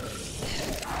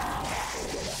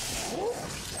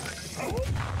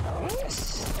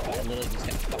 I literally just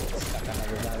got fucking stuck on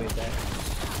other zombies there.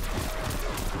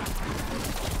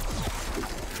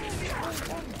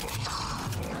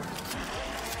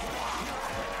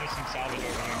 There's some salvage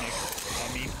over here, Nick. On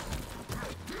me.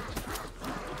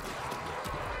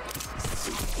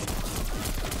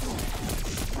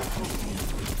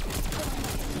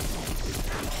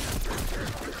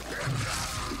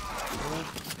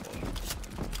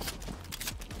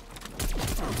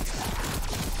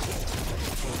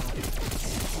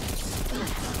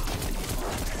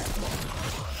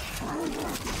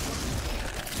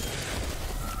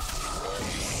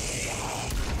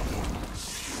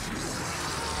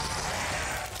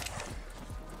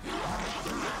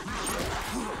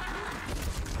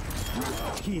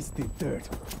 He's the third.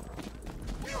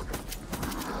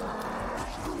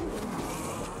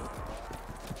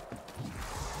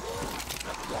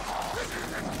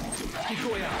 Keep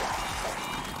going out.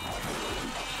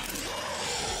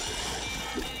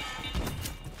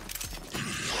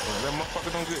 That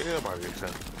motherfucker don't get everybody this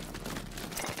time.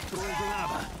 Throwing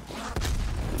granada.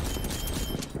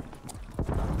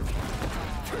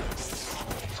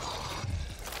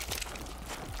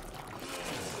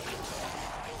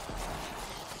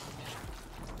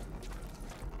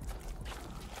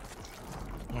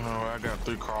 Oh, I got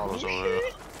 3 crawlers over here.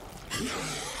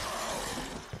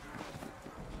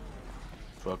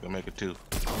 Fucking make it 2.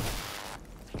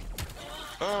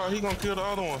 Oh, he gonna kill the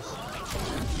other ones.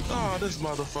 Oh, this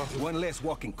motherfucker. One less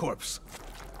walking corpse.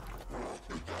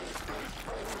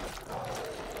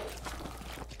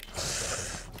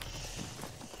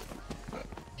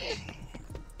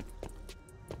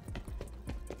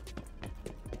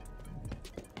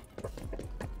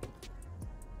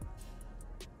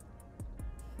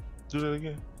 Do that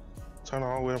again. Turn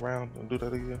all the way around and do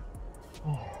that again.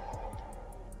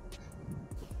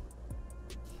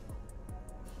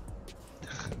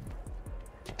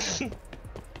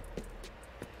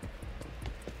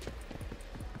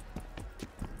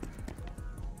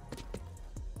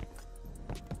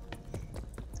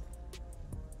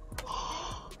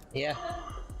 Yeah.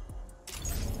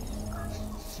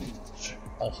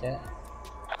 Oh shit.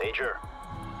 Major,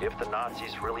 if the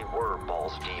Nazis really were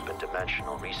balls deep in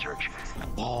dimensional research,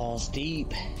 Balls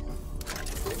deep.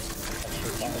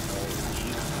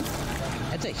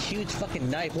 That's a huge fucking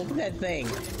knife. Look at that thing.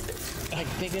 Like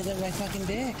bigger than my fucking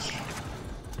dick.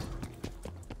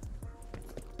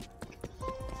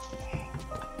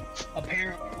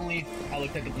 Apparently, I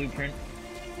looked at the blueprint.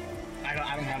 I don't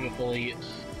have it fully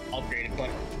upgraded, but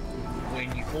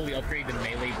when you fully upgrade the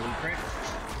melee blueprint,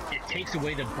 it takes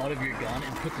away the butt of your gun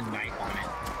and puts a knife on it.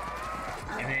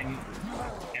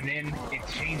 And then it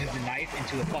changes the knife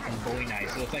into a fucking Bowie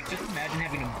knife. So it's like, just imagine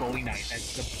having a Bowie knife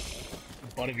as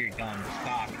the butt of your gun,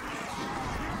 stock.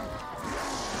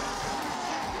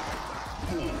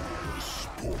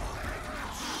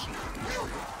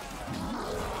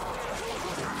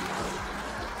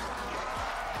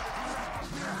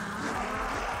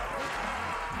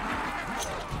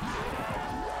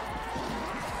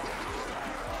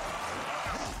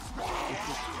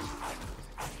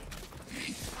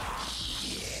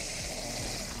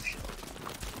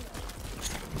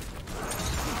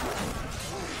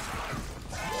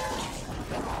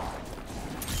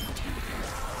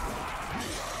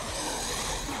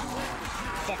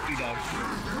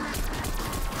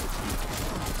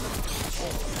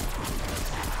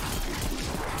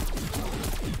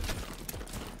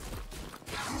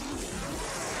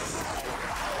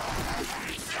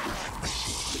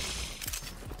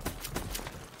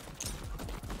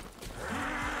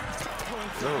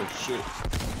 Oh shit.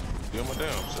 Get my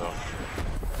damn self.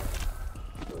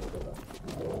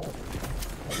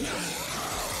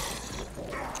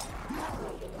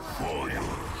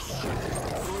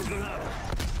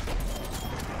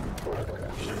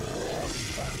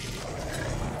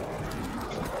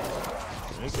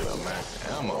 Look at that max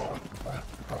ammo.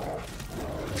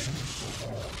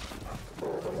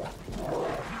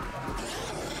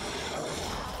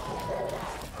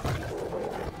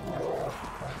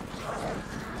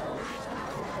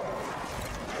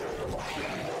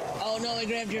 Oh no, I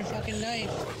grabbed your fucking knife.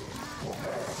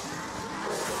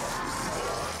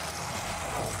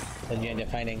 What did you end up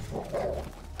finding?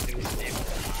 It was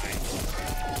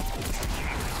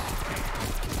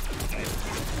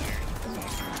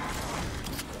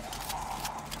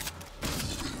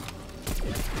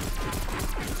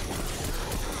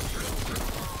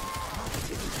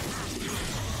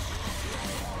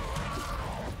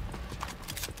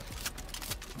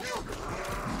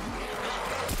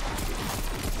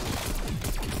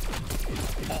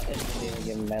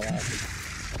Give me my life.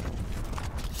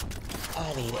 I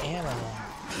need ammo.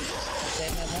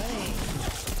 Save my money.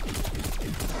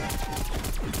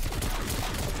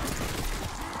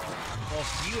 well,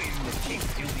 you in the case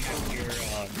you only have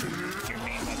your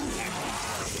main weapon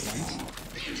action once.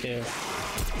 2. Yeah,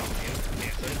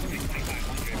 so it's only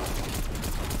 2,500.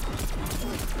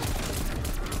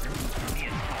 Me,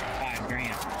 it's 5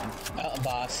 grand. Oh,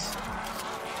 boss.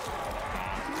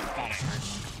 Thought I heard.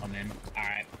 I'm in.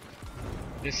 Alright.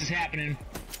 This is happening.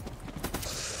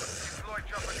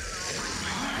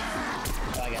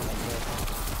 Oh, I got one too.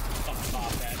 Fucking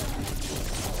pop that.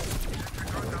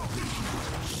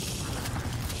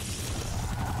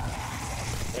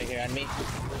 Right here on me.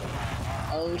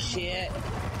 Oh shit.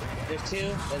 There's 2.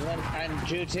 There's one. I'm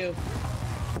Drew 2.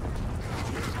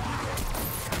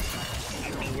 I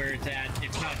don't know where it's at.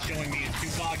 It's not showing me. It's too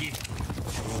foggy.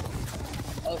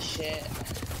 Oh shit.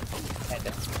 Had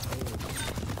to.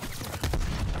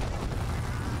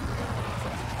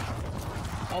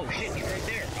 Oh shit, he's right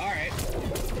there. Alright.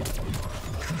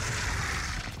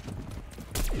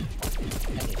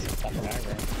 I need some fucking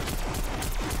armor.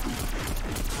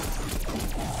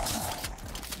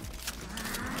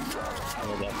 I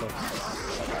will go first.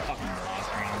 Fucking last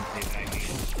round, see what I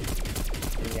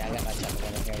need. Yeah, I got my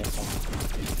shotgun in here.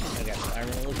 I got some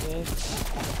armor really cool.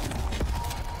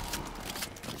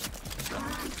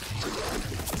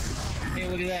 Hey,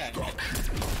 look at that. Look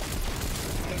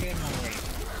at him already.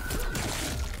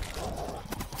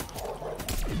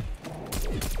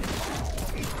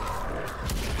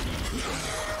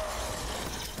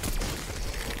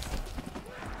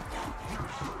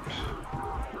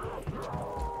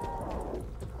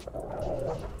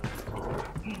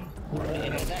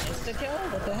 Wait, is that insta kill?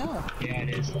 What the hell? Yeah, it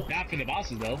is. Not for the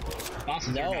bosses, though.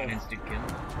 Bosses are not instant kill.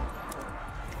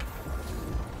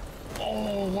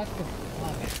 Oh, what the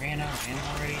fuck? I ran out of ammo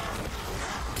already.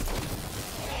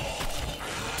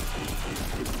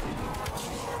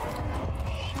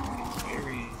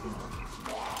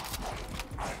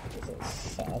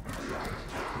 Fuck.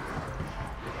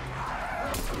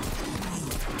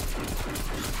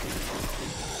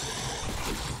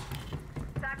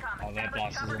 Oh, that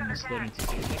boss is almost split into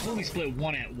 2. Let's only split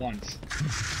 1 at once.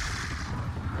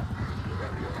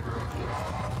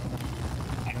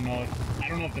 I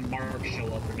don't know if the marks show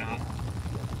up or not.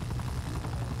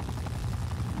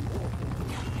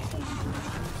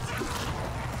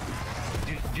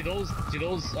 Do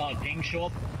those pings show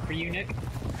up for you, Nick?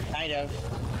 Kind of.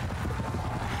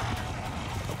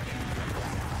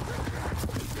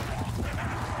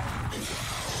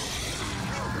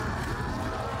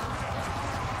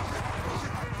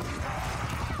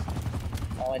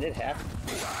 Oh, I did have.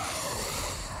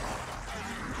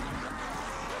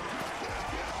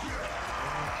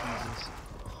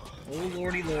 Oh,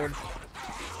 lordy lord.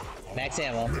 Max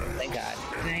ammo. Thank God.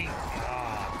 Thank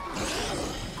God.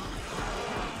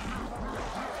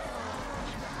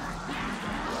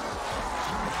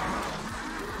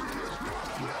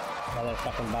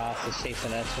 Motherfucking boss is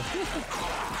chasing us.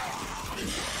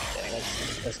 Yeah,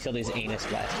 let's kill these anus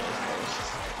blasters first.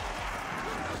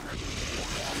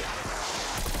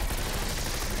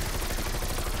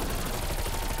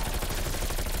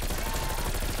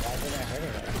 Why did I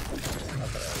hurt her?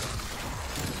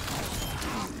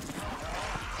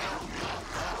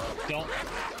 Don't.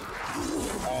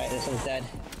 Alright, this one's dead.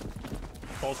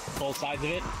 Both sides of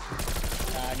it.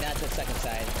 Not the second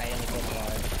side. I only killed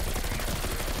one.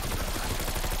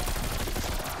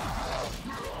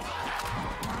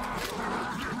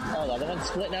 Oh, the other one's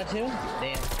split now too? Damn.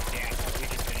 Yeah, we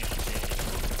just finished it.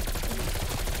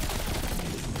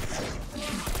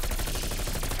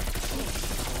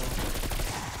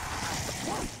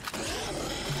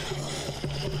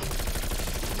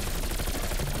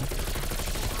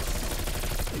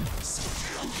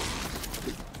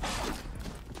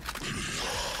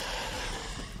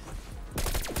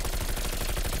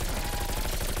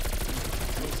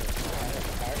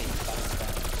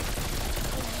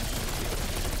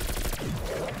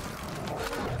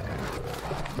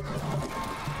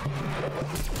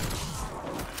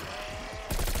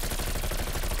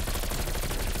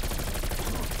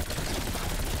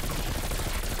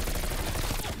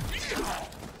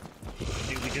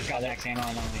 Dude, we just got max ammo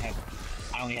and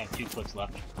I only have 2 clips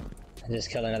left. I just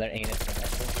killed another anus.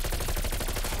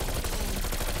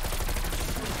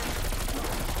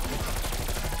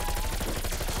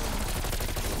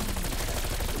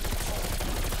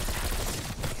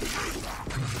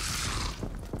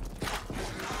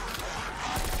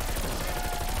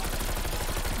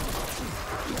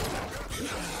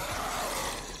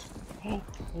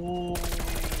 Oh, I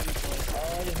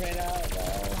just ran out. No.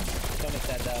 Someone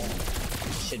said though.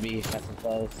 Should be nice and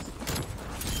close.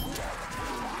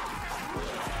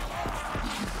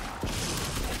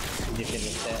 You can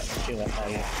just sit. Shoot us how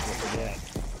you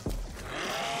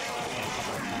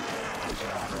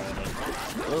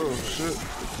Oh shit.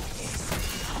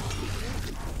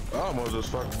 I almost just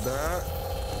fucking died.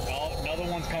 oh, another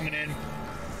one's coming in.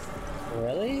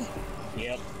 Really?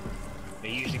 Yep. They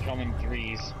usually come in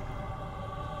 3s.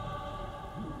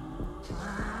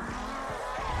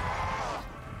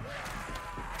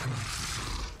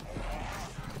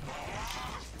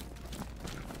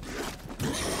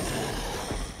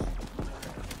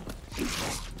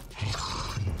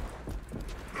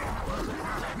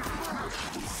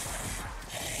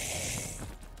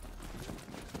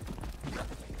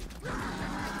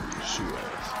 Shoot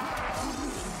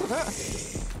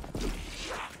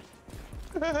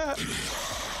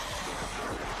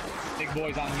Big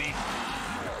boys on me.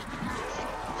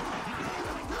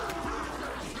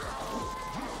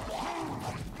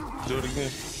 Do it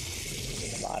again.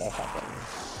 A lot of fucking.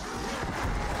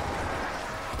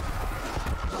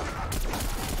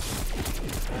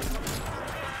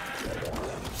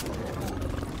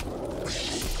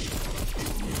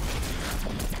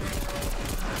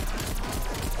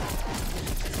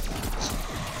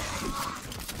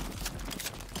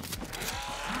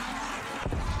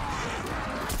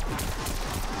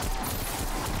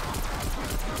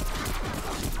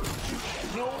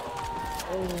 No!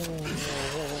 Oh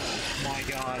my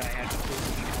god, I had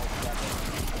 14 health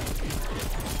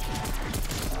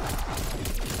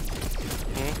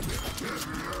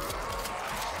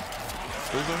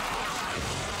Is there?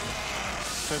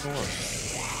 Second one.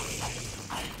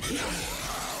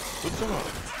 What's up?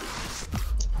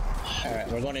 Alright,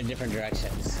 we're going in different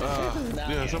directions.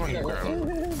 Yeah, somebody can grab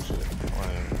him. Shit.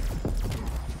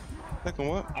 Second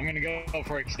what? I'm gonna go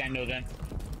for extendo then.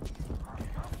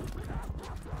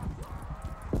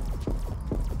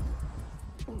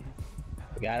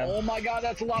 Got him. Oh my god,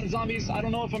 that's a lot of zombies. I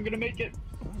don't know if I'm gonna make it.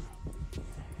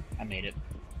 I made it.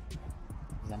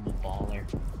 'Cause I'm a baller.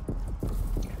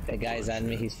 That guy's on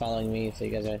me. He's following me. So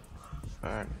you guys are.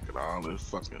 Alright, get all this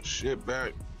fucking shit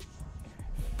back.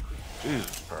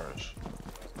 Jesus Christ.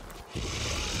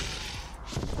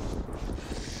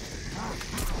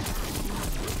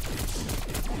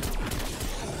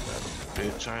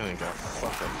 Bitch, I ain't got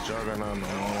fucking juggernaut no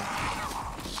more.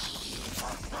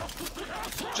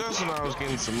 Just when I was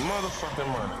getting some motherfucking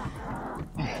money.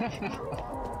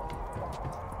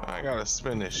 I gotta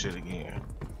spend this shit again.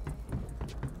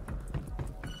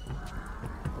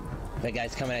 That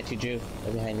guy's coming at you, Drew.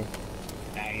 Right behind you.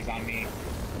 Nah, he's on me.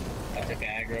 I took the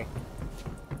aggro.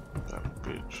 That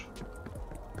bitch.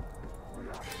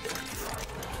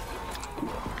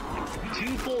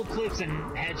 2 full clips and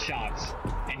headshots,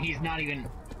 and he's not even.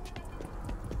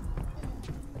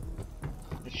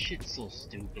 This shit's so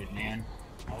stupid, man.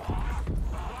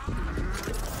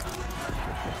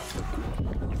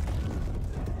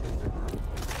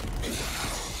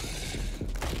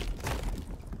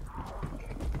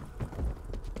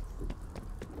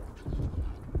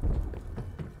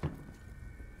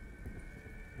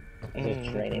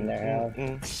 Just draining their health.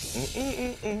 There's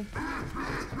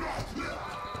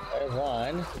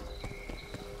one.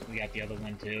 We got the other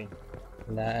one too.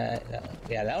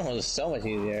 Yeah, that one was so much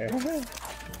easier.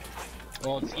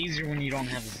 Well, it's easier when you don't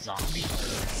have a zombie.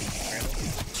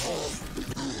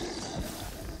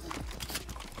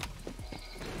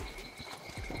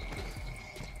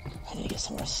 I need to get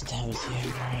some more stems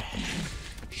here.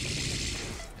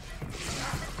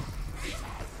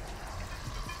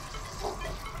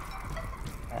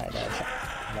 Alright,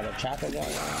 another chopper going on.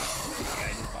 Yeah, I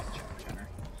just bought the chopper gunner.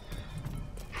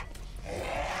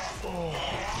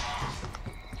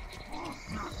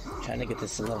 Trying to get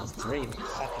this to level 3, but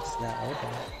fuck, it's not open.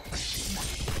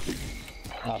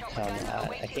 Oh, come on.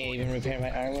 I can't even repair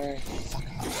my armor. Fuck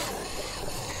off.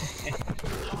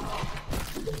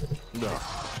 No.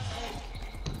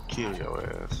 Kill your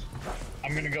ass.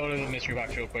 I'm gonna go to the mystery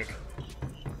box real quick.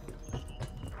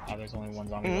 Oh, there's only one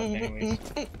zombie left anyways.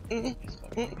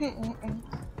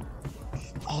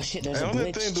 Oh shit, there's a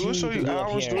only glitch thing, do too. it show you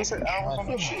hours? Here. Do it say hours on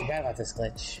I that shit? forgot about this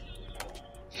glitch.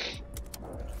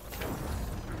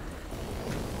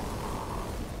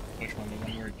 Which one? The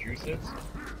one where Drew sits?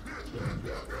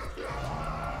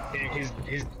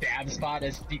 His dab spot,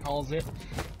 as he calls it.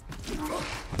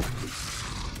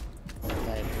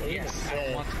 Yes, I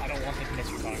don't want this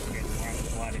mystery box here anymore. I'm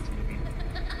glad it's moving.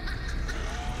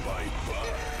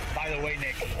 By the way,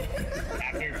 Nick,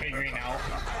 after figuring out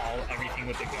everything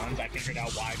with the guns, I figured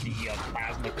out why the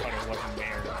plasma cutter wasn't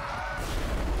there.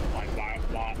 Like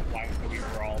why we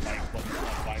were all like, what the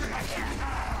fuck, why isn't it there?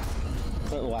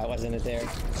 But why wasn't it there?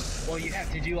 Well, you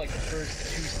have to do like the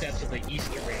first 2 steps of the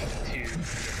Easter egg to.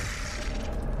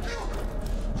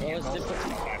 What was the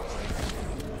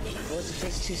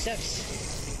first 2 steps?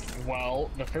 Well,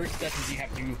 the first step is you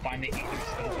have to find the ether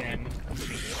scope and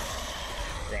complete it.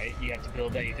 Right? You have to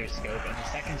build that ether scope, and the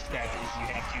second step is you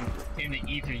have to, in the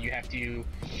ether, you have to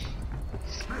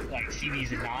like see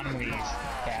these anomalies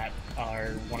that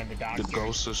are one of the doctors. The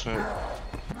ghosts or something?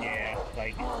 Yeah,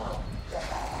 like.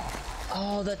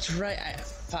 Oh, that's right.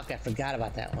 Fuck, I forgot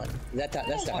about that one. That's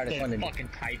the hardest one to do. Fucking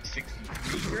type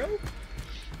 63, bro.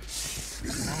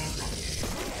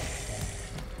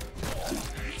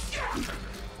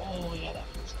 Oh yeah, that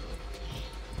was good.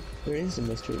 Where is the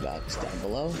mystery box? Down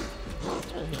below?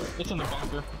 It's in the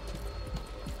bunker.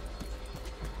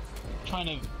 Trying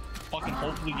to fucking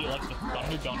hopefully get like the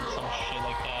thunder gun or some shit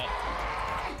like that.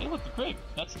 Hey, look, the Craig.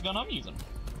 That's the gun I'm using.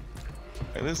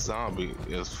 Hey, this zombie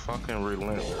is fucking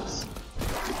relentless.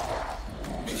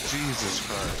 Jesus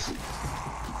Christ.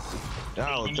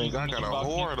 Y'all would think I got a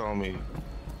horde on me.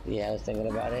 Yeah, I was thinking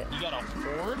about it. You got a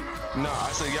horde? No,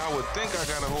 I said y'all would think I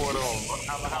got a horde on me.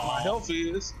 I don't know how my health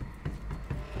is.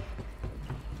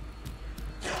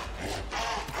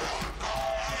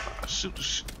 I shoot the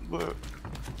shit, but...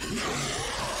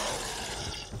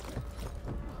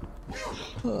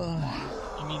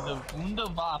 You need the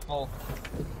Wunderwaffe.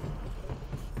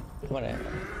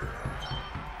 Whatever.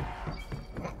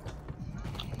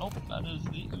 Nope, that is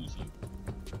the Uzi.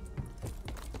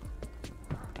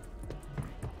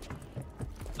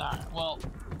 Alright, well,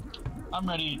 I'm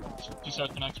ready to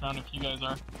start the next round if you guys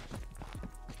are.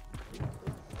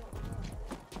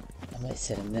 I might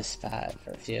sit in this spot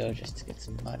for a few just to get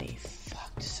some money.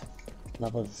 Fuck, just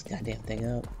level this goddamn thing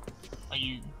up. Are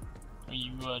you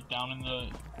down in the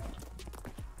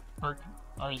perk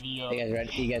or the You guys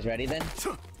ready? You guys ready then?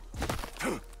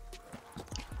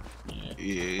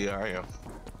 Yeah, I am.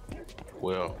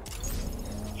 Well,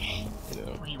 yeah.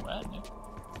 Where you at, Nick?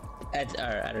 At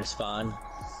our spawn.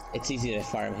 It's easy to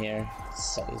farm here.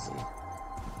 It's so easy.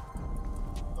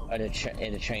 Or to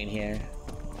train here.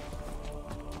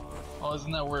 Oh,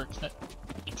 isn't that where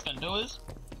Extendo is?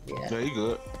 Yeah, you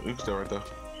good. You can stay right there.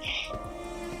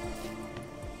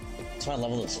 That's why I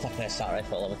level this fucking assault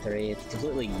rifle at level 3. It's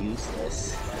completely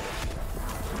useless.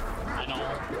 I know.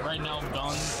 Right now,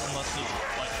 guns, unless it's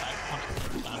like back punch,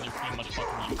 they're pretty much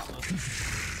fucking useless.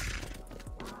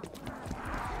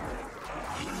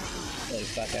 Holy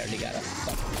fuck, I already got a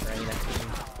fucking brain at me.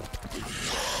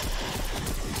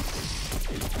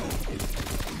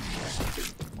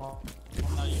 Well,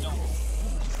 no, you don't.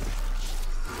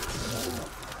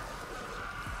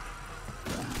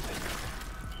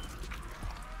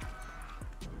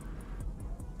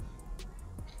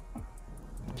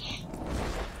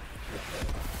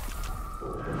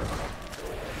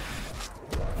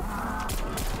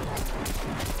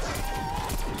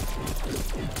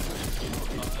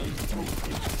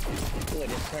 Ooh, I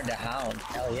just turned a hound.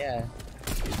 Hell yeah.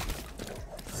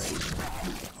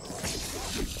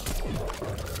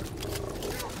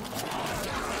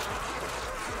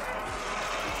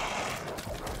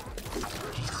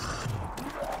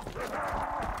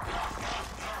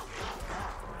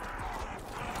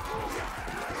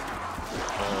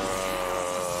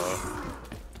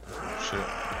 Shit.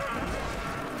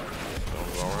 Don't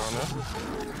go around down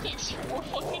there. It's 4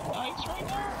 fucking knights right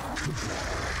now.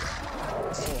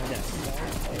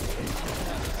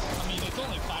 I mean, it's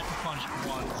only pack a punch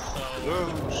once, so.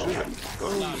 Oh shit.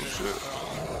 Oh shit.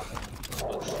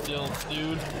 But still,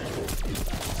 dude.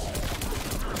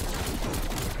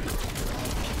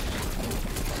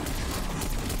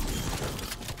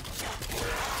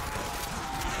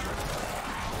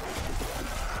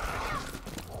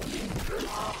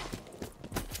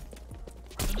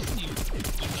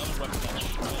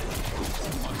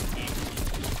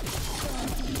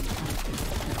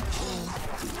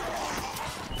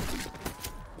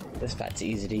 This spot's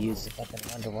easy to use the fucking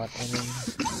wonder weapon.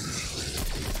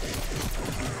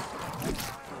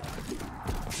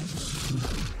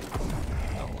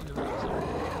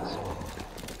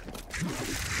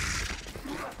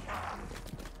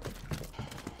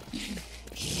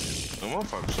 The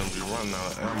motherfucker shouldn't be running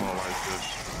out of ammo like this.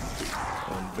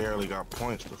 And barely got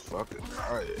points, but fuck it.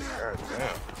 God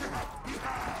damn.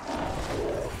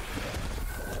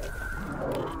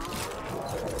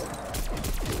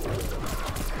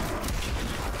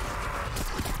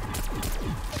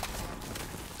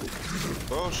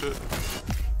 Oh shit.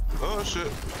 Oh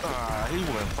shit. Ah, he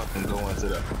went fucking going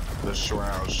to the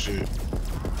shroud shit.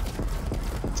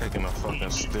 Taking a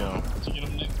fucking stem. Did you get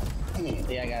him, Nick?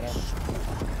 Yeah, I got him.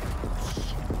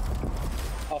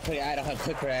 Oh, I don't have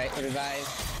quick revive.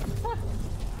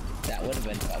 That would have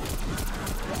been fun.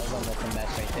 That was almost a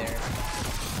mess right there.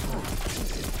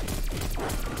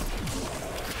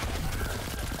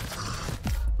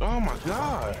 Oh my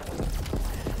god.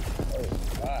 Oh,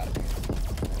 fuck.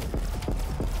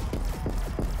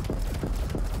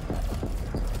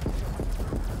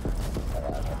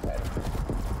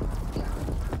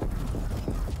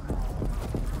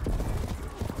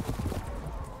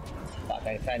 Fuck,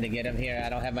 I'm trying to get him here. I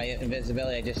don't have my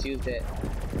invisibility. I just used it.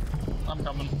 I'm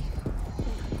coming.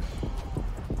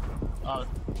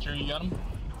 Sure you got him?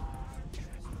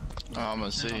 Oh, I'm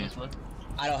gonna see.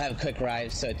 I don't have quick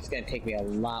rides, so it's gonna take me a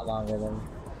lot longer than.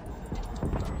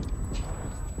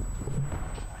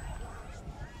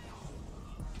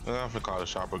 I have to call the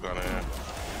chopper gun in.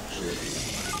 Shit.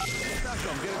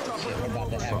 Shit, we're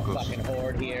about to have a fucking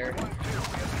horde here.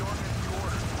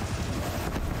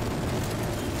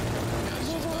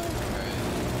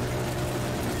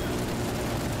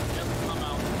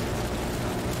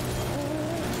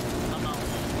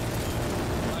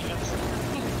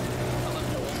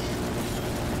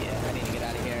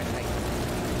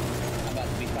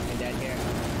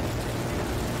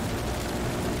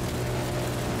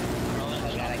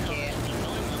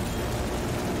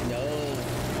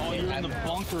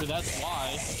 That's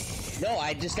why. No,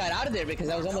 I just got out of there because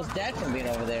I was almost dead from being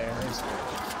over there.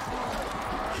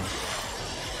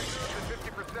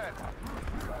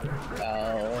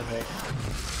 Oh, okay.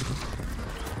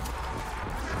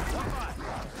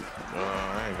 I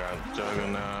ain't got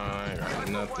juggernaut, I ain't got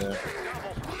nothing.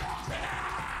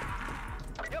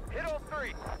 Yep, hit all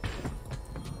three.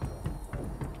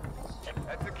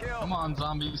 That's a kill. Come on,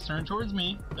 zombies, turn towards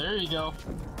me. There you go.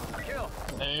 Kill.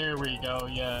 There we go,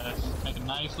 yes. Make a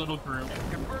nice little group.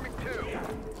 Confirming 2.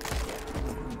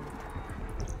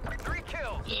 3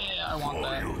 kills. Yeah, I want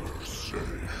that.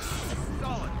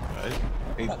 Solid. Right?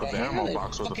 He put the ammo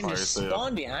box with the fire sale.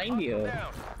 Spawn behind you.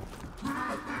 Down.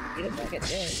 Get it back at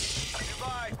this.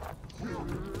 Goodbye.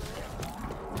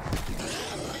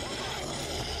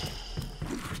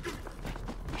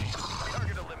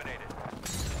 Target eliminated.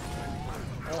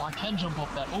 Oh, I can jump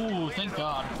off that. Oh, thank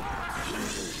God.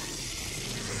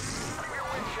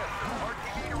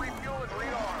 RTV to refuel and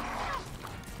rearm.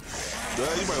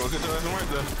 Yeah, you might look at that right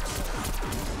there.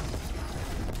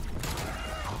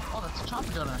 Oh, that's a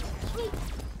chopper gunner. Sweet.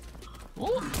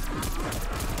 Ooh.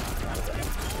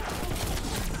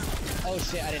 Oh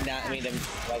shit, I did not mean to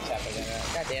right chopper gunner.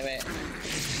 God damn it.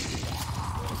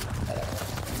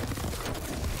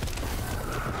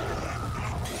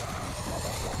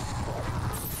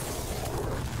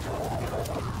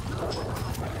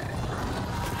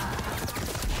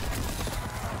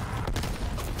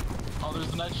 Oh,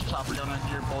 there's an extra chopper gunner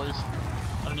here, boys.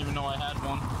 I didn't even know I had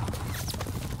one.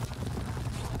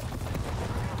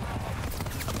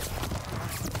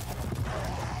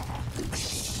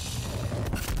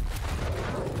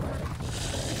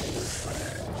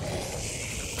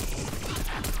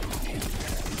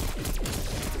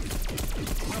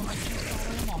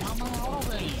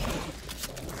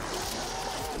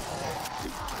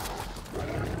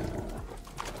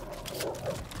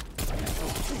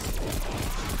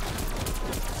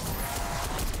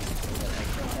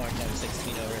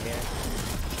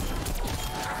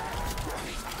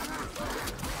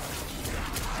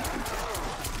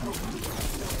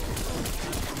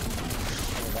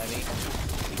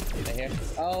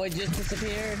 Oh, it just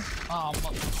disappeared. Oh,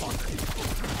 motherfucker.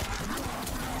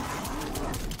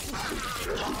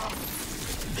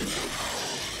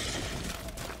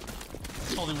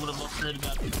 Totally would have upgraded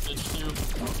that bitch too.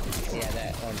 Yeah,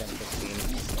 that one done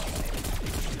 15.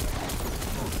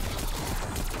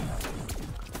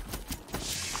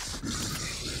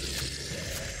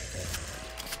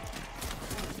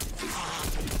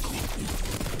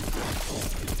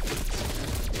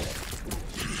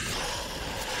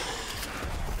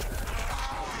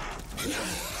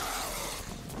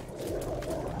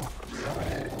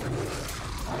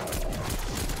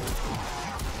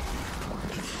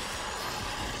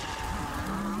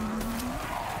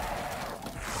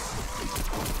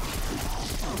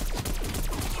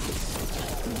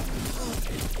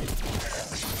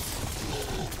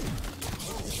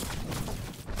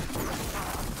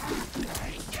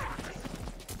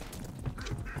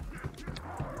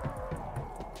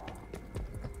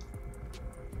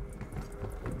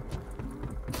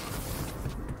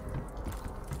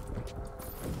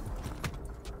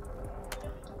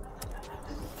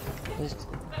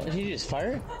 Did you just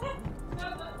fire?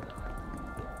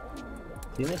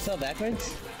 Did you just fell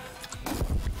backwards?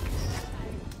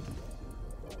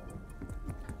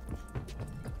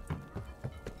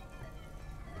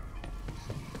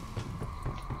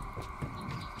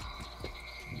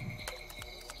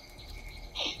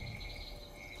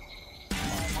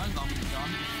 Mine's almost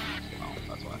done. Oh,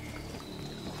 that's why.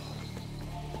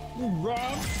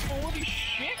 Round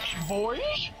 46,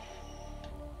 boys!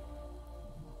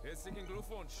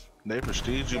 They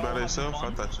prestige you by themselves?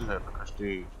 I thought you had the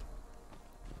prestige.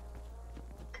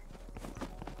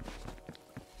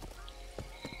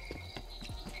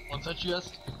 What's that you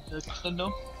asked,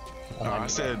 Extendo? I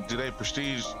said, do they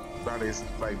prestige by this?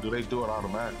 Like, do they do it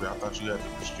automatically? I thought you had the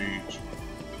prestige.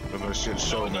 But that shit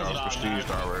showed that I was prestiged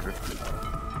already.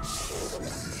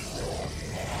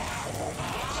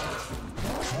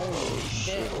 Holy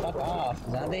shit, fuck off,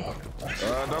 zombie.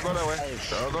 Don't go that way.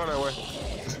 Don't go that way.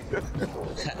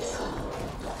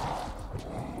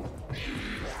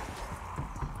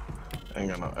 Ain't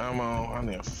got no ammo. I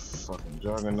need a fucking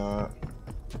juggernaut.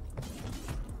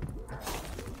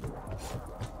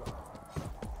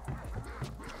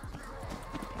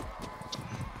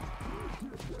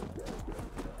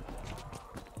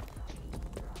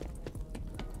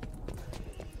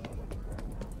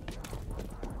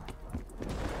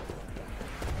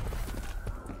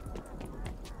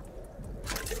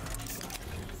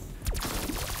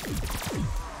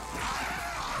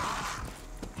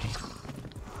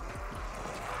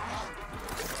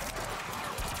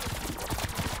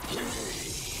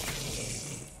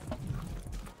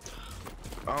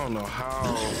 I don't know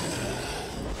how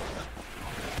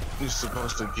you're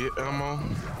supposed to get ammo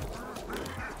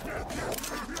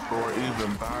or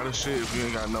even buy the shit if you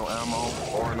ain't got no ammo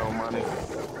or no money,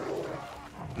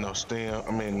 no stem,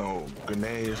 no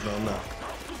grenades, no nothing.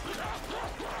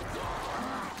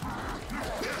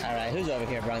 Alright, who's over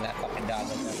here bringing that fucking dog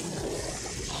with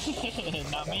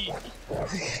them? Not me.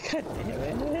 God damn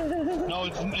it. No,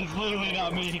 it's literally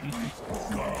not me.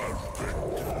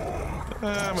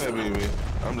 Maybe me.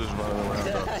 I'm just running around.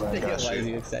 I think it was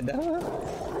you said no.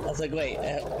 I was like, wait,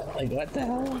 like what the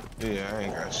hell? Yeah, I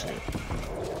ain't got shit.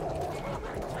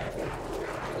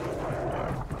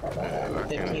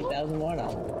 15,000 more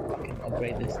now. Fucking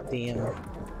upgrade this damn.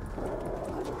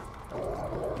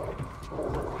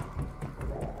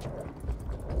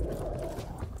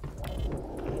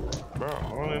 Bro, I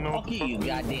don't even know what the Fuck you,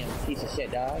 goddamn piece of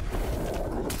shit, dog.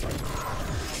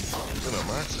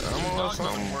 I'm on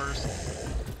something. Worse.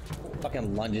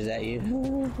 Fucking lunges at you.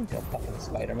 You fucking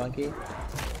spider monkey.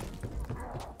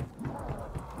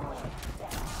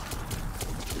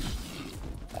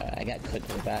 I got quick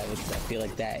revive because I feel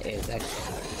like that is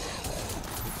actually.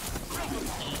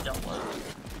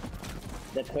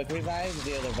 The quick revive, will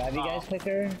be able to revive you guys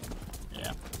quicker.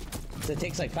 Yeah. So it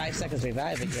takes like 5 seconds to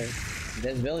revive, but your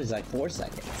invisibility is like 4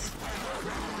 seconds.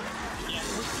 Yeah,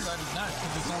 quick revive is nice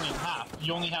because it's only half.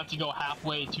 You only have to go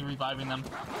halfway to reviving them.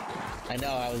 I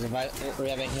know, I was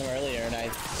reviving him earlier and I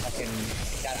fucking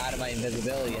got out of my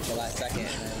invisibility at the last second.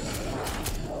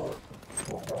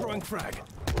 Throwing frag.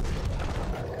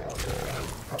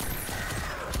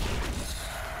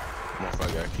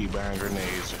 Motherfucker gotta keep buying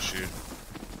grenades and shit.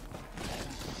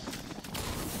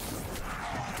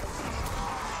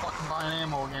 Fucking buying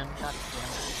ammo again. God damn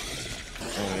it.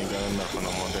 I ain't got enough of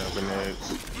no more damn grenades.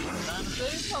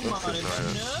 Say somebody, no.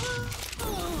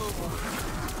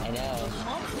 I know.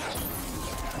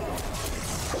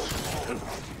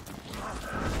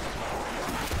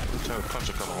 I'm trying to punch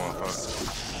a couple motherfuckers.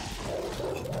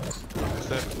 What's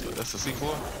that? That's a C4?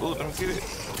 Ooh, don't get it.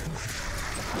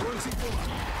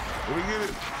 Did we get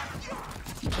it?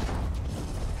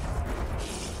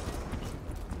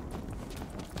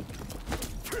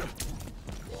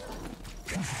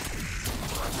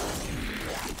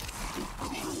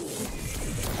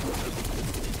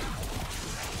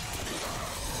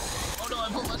 Oh no, I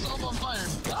put myself on fire.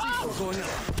 Ah! Going up.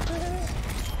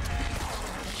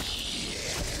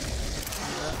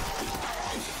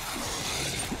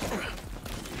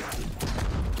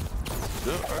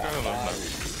 Yep, I got enough.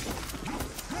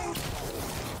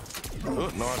 Oh,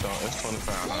 no, I don't. It's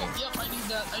 25. Oh, yep, I need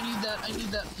that. I need that. I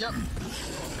need that. Yep.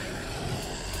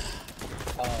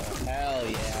 Oh, hell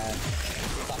yeah.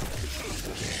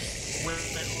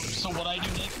 So what I do,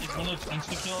 Nick, is when it's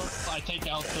insta-kill, I take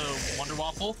out the Wonder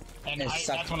Waffle, and that's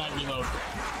when I reload.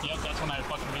 Yep, that's when I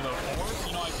fucking reload. Or,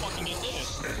 you know, I fucking get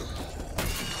this.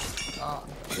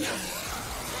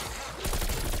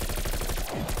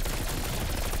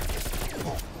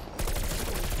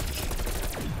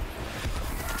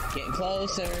 Getting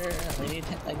closer. We need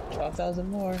like 12,000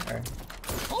 more. Or...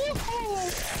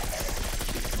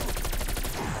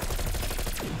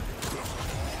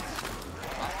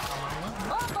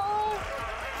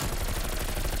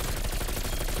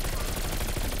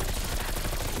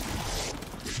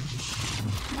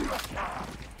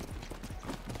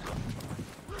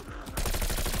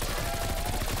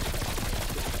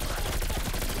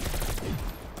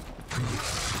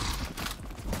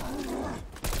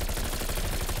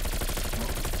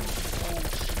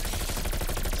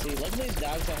 See, luckily these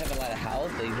dogs don't have a lot of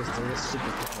health. They're just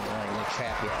super fucking annoying. They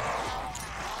trap you.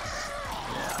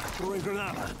 Throwing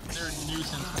granada. They're a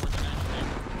nuisance more than anything.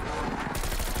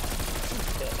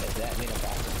 Does that mean a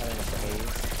box is coming with the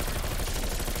haze?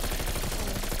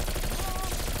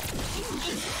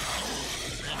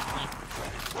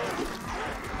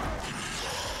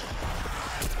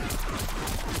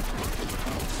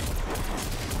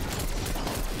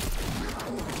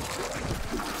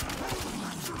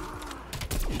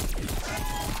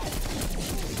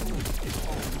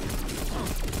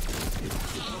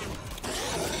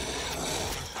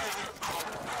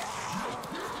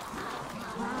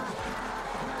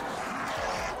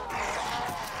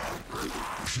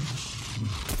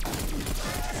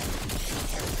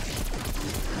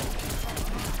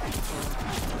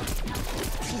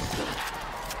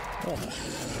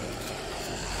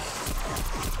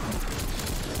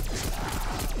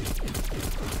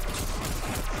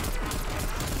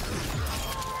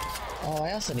 Oh,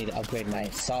 I also need to upgrade my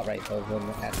assault rifle when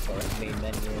that's the main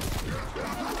menu.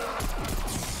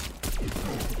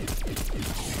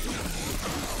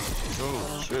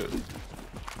 Oh, shit.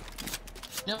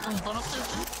 Yep, I'm going up there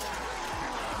too.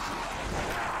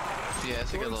 Yeah,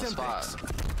 it's a good little spot.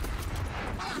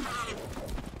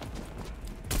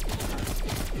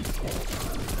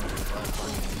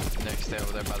 Nick's stay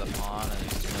over there by the pond, and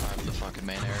he's gonna have the fucking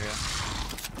main area.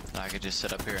 And I could just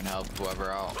sit up here and help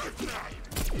whoever out.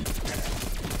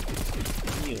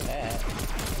 Where you at?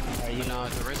 Are you No,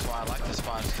 the reason why I like this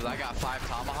spot is because I got 5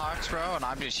 tomahawks, bro, and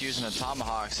I'm just using the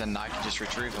tomahawks, and I can just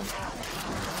retrieve them.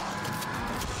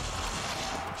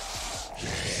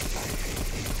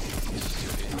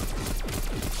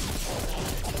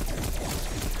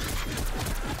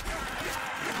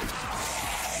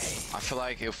 I feel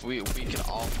like if we could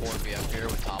all 4 be up here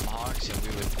with tomahawks, and we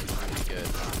would be good.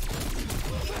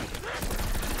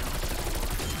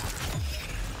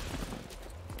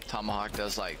 Tomahawk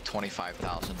does like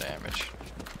 25,000 damage.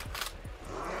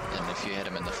 And if you hit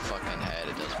him in the fucking head,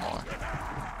 it does more.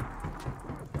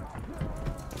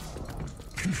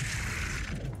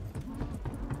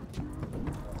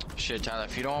 Shit, Tyler,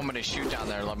 if you don't want me to shoot down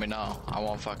there, let me know. I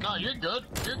won't fucking... No, you're good.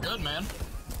 You're good, man.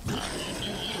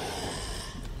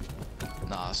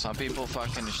 Nah, some people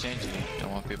fucking exchange you.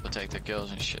 Don't want people to take their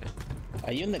kills and shit.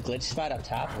 Are you in the glitch spot up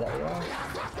top? Is that where you are?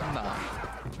 Nah.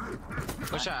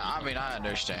 Which I mean, I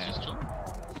understand.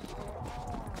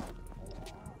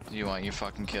 You want your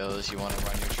fucking kills, you want to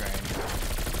run your train.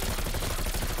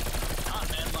 God,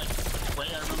 man, like, the way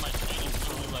I run my train is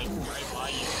literally, like, right by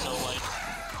you, so, like...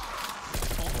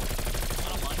 Oh, I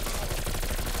don't mind.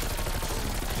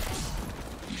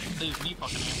 Saves me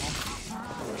fucking ammo.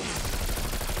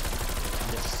 I'm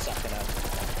just sucking up.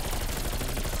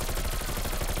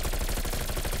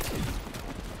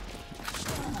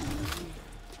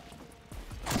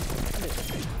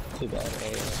 Too bad,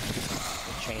 hey,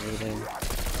 the train leaving.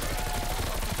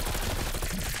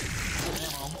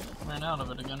 Ammo. Ran out of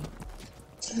it again.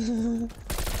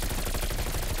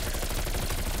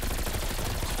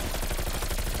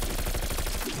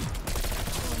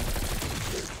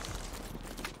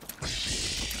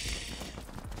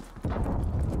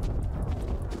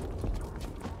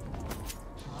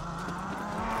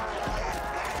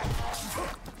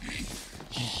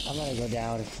 I go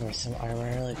down for some armor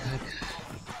really quick.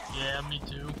 Yeah, me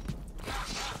too.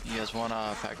 You guys want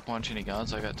a pack a punch? Any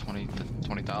guns? I got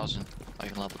 20,000. I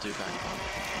can level 2 pack a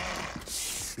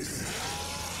punch.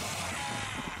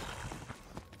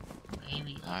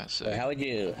 Maybe. Alright, so Wait, how would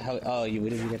you? Oh, you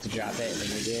would have to drop it and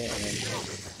then you do it. And then...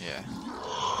 yeah.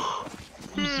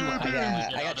 Let me see what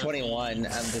I got 21. I'm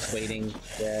just waiting.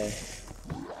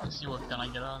 Let's see what can I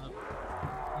get out of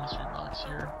the mystery box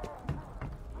here.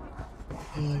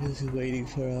 I'm just waiting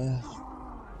for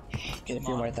get a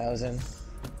few more thousand.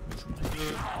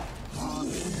 Ah,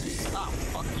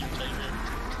 fuck you, take it.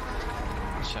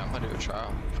 Shit, I'm gonna do a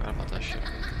trial. Forgot about that shit.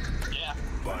 Yeah,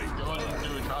 go ahead and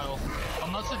do a trial.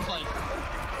 Unless it's like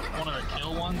one of the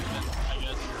kill ones, then I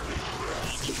guess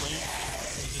maybe wait.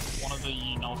 Is it one of the,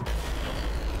 you know,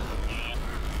 yeah.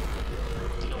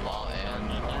 Kill Oh,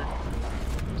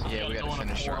 and so yeah, we gotta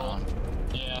finish our own.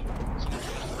 Yeah, someone's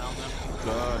running around them.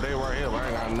 They right here, but I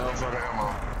ain't got enough for the ammo.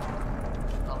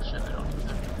 Oh shit, they don't need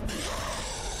that.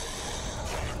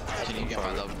 Can you get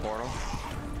my double portal?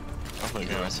 I'm gonna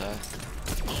Either get side.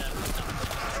 Yeah.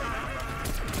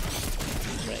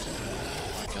 Right.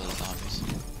 Kill the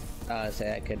zombies. Say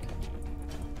I could.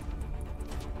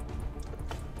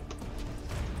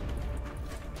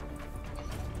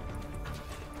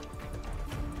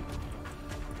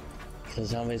 Kill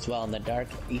zombies while in the dark.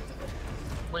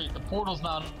 Wait, the portal's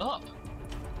not up.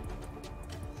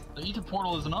 The ether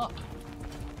portal isn't up.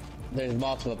 There's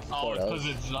multiple Oh, it's portals.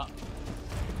 because it's not.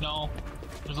 No,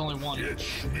 there's only one. No,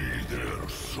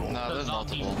 there's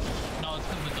multiple. No, it's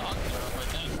because the dogs are up, I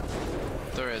think.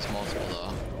 There is multiple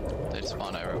though. They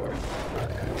spawn everywhere.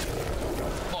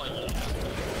 Well, yeah.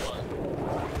 But...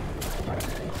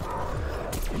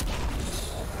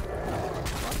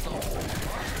 What the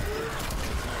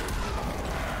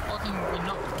fucking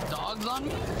enough dogs on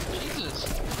me? Jesus.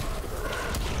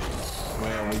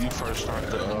 Man, when you first start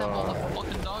the All the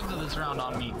fucking dogs of this round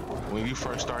on me. when you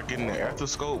first start getting the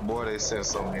ethoscope, boy, they sent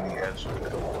so many extra.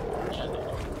 Yeah,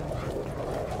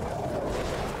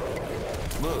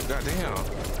 Look, goddamn.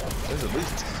 There's at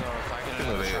least So if I get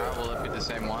another trial, will it be the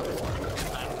same one? I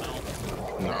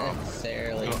don't know. no. Not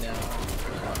necessarily, no.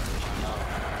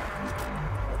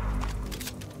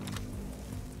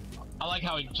 I like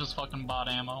how he just fucking bought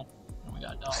ammo. And we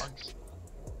got dogs.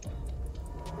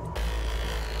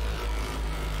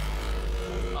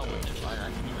 Oh, with the fire,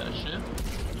 I can do that shit.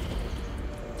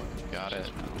 Got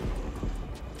it.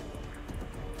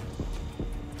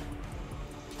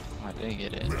 I didn't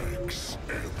get it.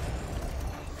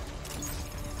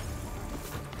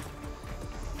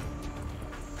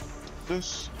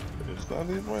 This is not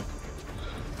even.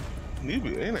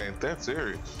 It ain't that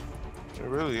serious. It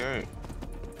really ain't.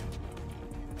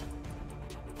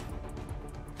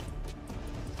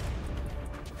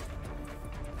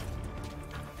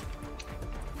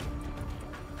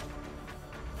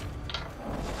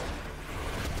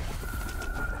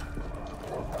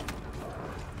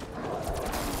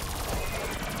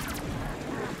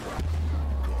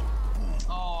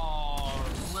 Oh,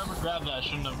 whoever grabbed that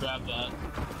shouldn't have grabbed that.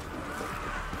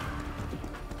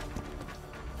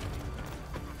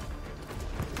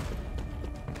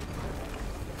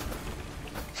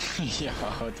 Yo,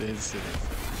 this is.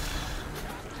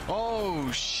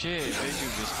 Oh shit! Big dude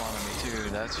just spawned on me too.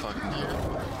 That's fucking good.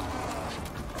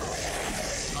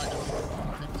 Not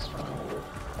gonna take this round.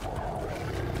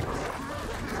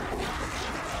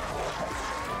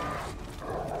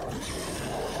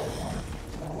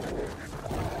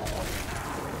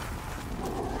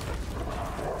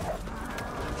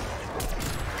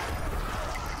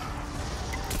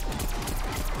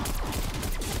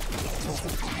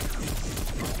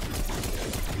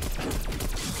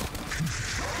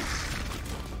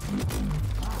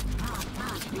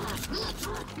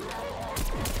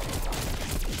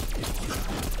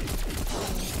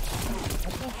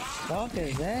 Fuck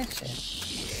is that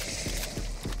shit?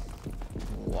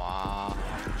 Wow.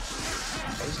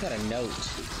 I just got a note.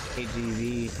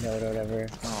 KGV note or whatever.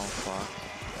 Oh fuck.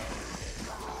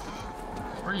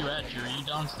 Where are you at, Jerry? Are you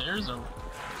downstairs or?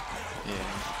 Yeah.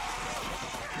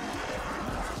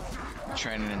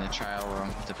 Training in the trial room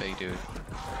with the big dude.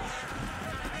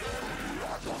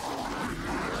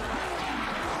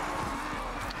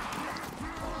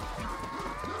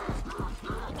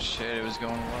 Shit, it was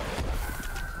going well.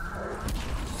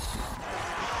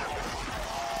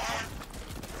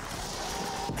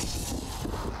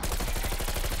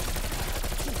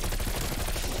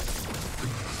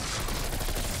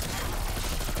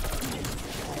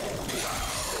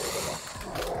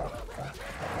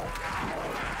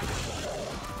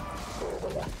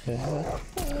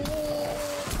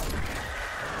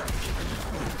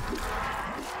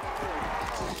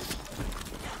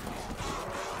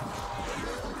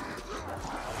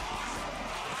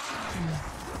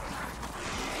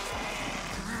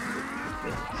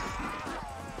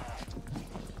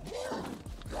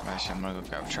 Actually, I'm gonna go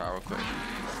grab a trial real quick.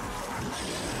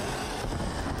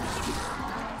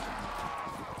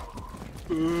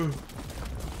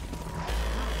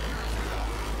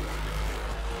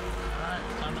 Alright,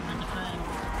 time to make the train.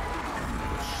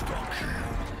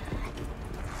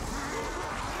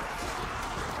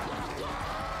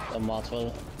 The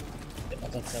multiple.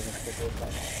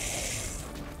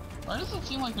 Why does it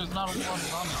seem like there's not a lot of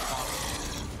zombies spawning?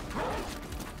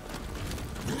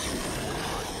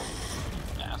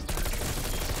 Bastard.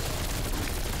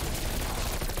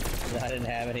 I didn't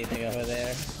have anything over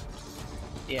there.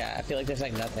 Yeah, I feel like there's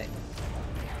like nothing.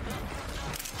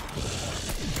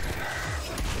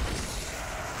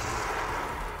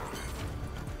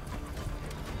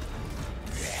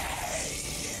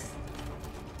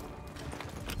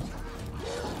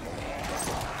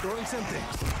 Throwing something.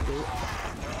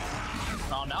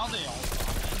 Oh, now they all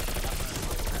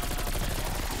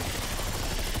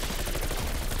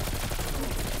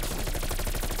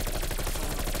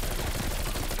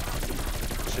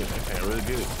Shit, they can't really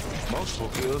get multiple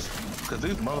kills because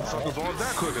these motherfuckers won't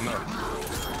die quick enough.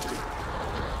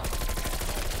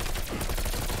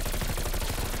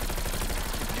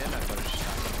 Yeah, that was just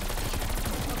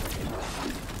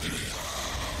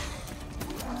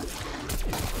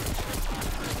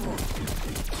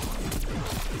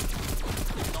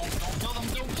Don't kill them,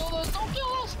 don't kill us, don't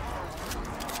kill us!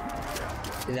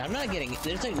 Dude, I'm not getting.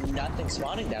 There's like nothing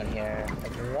spawning down here.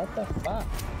 Like, what the fuck?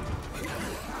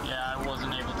 Yeah, I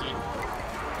wasn't able to.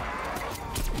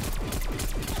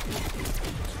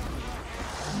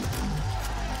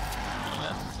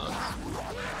 That sucks.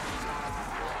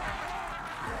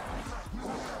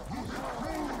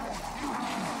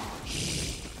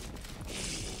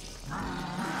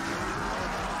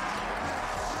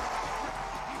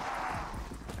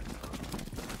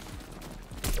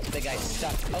 This big guy's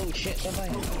stuck. Oh shit,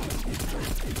 somebody.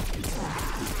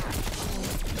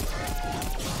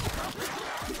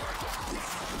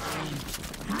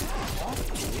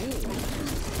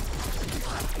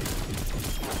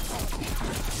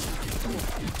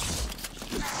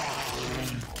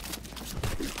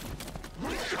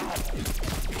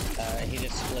 He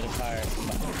just split apart.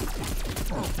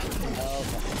 Oh,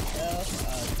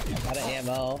 I'm out of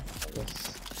ammo.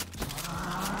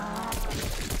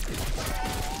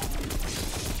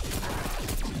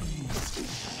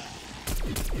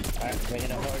 Alright,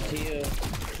 bringing a horde to you.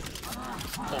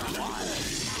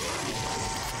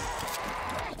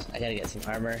 I gotta get some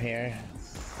armor here.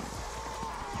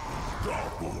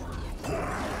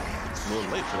 It's a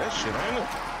little late for that shit, ain't it?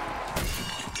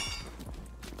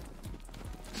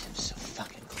 I'm so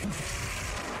fucking close.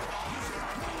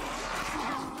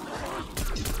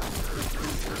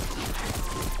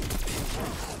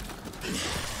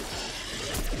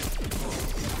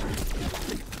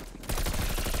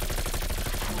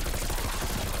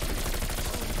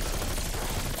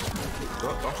 Oh,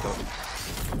 I'm stuck.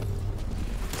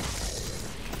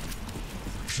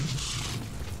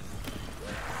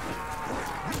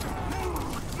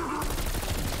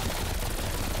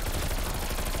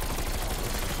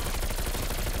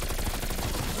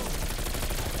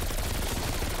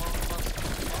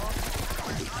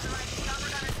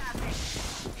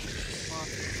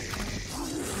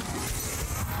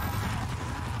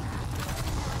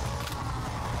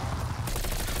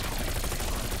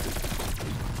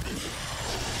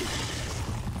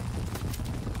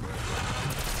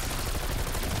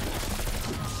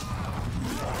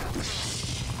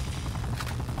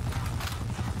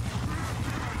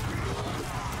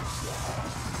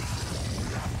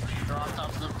 They're on top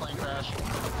of the plane crash.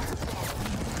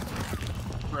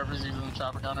 Whoever's using the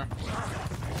chopper gunner.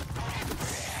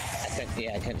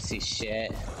 I couldn't see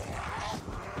shit.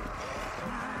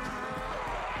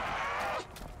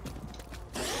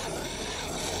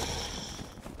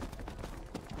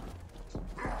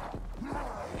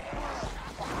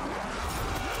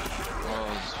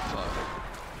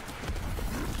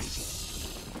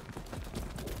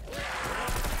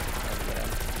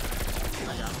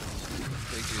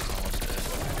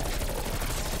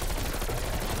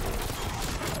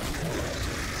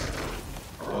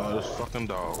 This fucking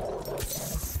dog.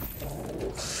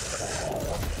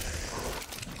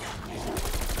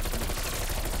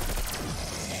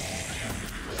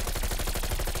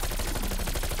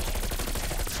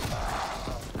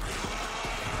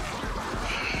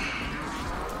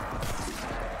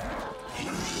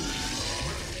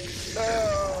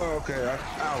 Oh, okay.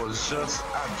 I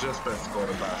just pressed go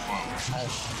to buy phone.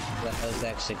 That was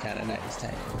actually kind of nice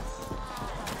timing.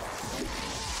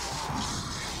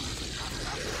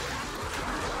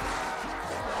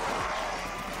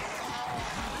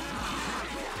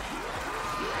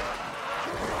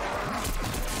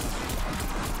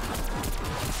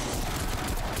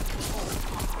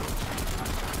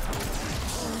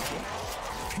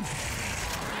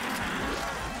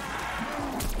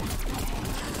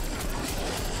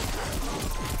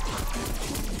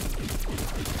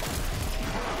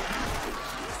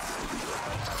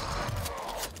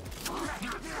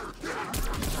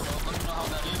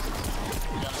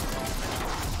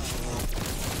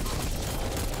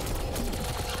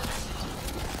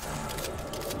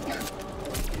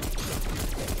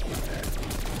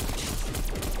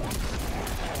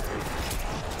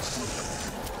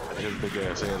 his big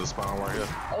ass head to spawn right here.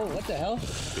 Oh, what the hell?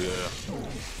 Yeah.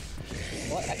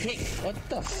 What? I can't. What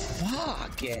the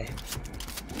fuck? Yeah.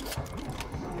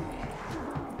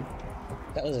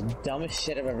 That was the dumbest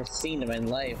shit I've ever seen in my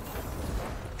life.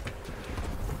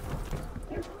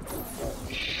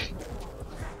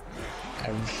 I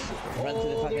run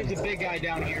through the fucking. There's a big guy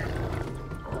down here.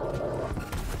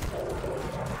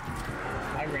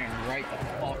 I ran right the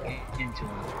fuck into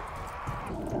him.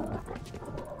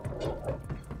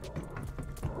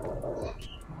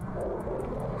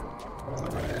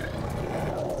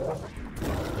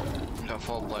 Got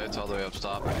full blades all the way up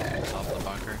top of the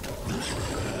bunker. I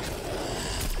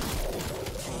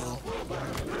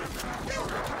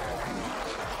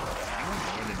don't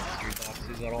know where the mystery box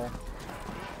is at all.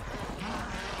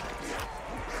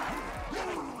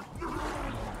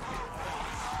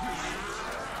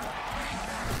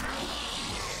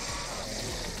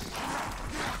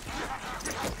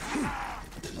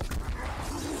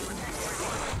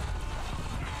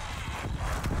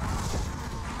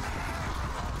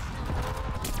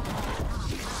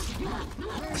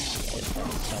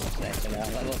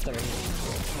 Level 3.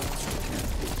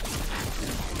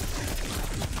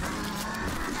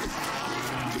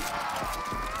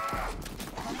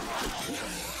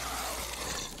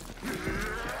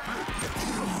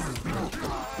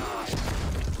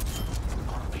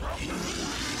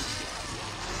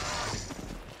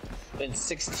 Been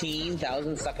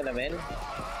 16,000 sucking them in.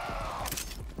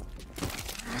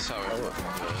 That's how it works.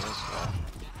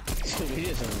 Dude, we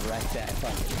just wrecked that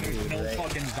fucking There's dude, no right?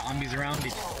 fucking zombies around.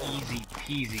 It's easy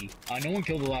peasy. No one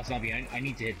killed the last zombie. I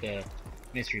need to hit the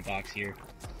mystery box here.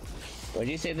 Where'd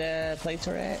you say the plates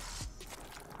were at?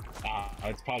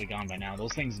 It's probably gone by now.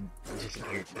 Those things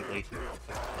disappear quickly.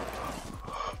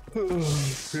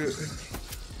 Does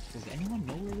anyone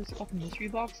know where this fucking mystery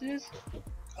box is?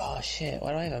 Oh shit,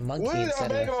 why do I have a monkey What are y'all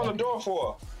instead banging of a on the fucking... door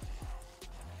for?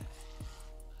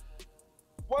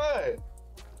 What?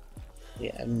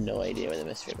 Yeah, I have no idea where the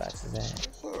mystery box is at.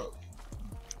 Fuck.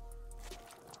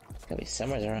 Gotta be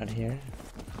somewhere around here.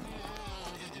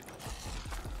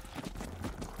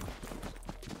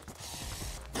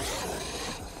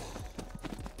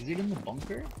 Is it in the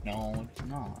bunker? No, it's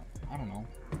not. I don't know.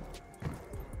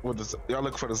 What does y'all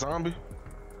look for the zombie?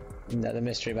 No, the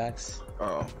mystery box.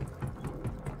 Oh.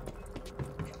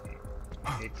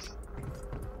 It's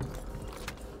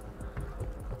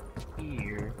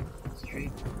here.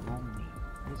 Straight behind me.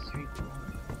 This straight behind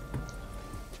me.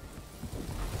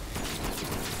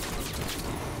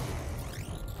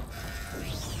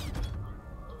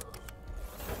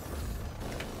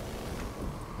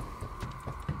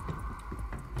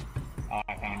 Oh,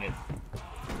 I found it.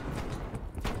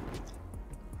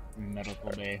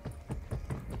 Medical bay.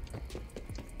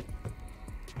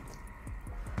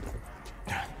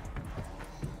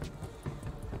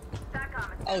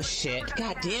 Oh shit,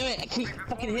 god damn it, I keep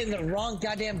fucking hitting the wrong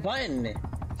goddamn button.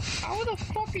 How the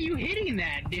fuck are you hitting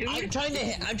that, dude? I'm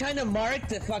trying to mark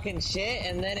the fucking shit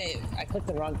and then I clicked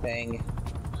the wrong thing.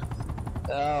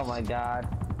 Oh my god.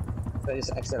 Did I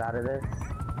just exit out of there?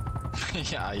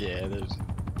 yeah, there's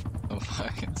no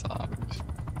fucking salvage.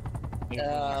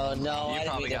 Oh no, You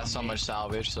probably got so much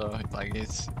salvage, so like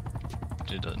it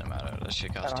doesn't matter. That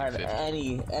shit I costs don't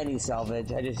have any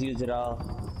salvage. I just used it all.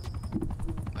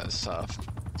 That's tough.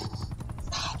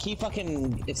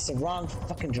 It's the wrong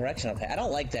fucking direction. I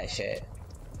don't like that shit.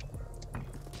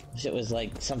 Shit was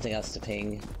like something else to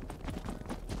ping.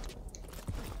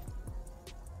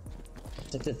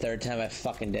 It's like the third time I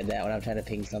fucking did that when I'm trying to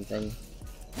ping something.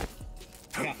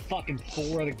 I got fucking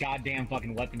 4 of the goddamn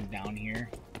fucking weapons down here.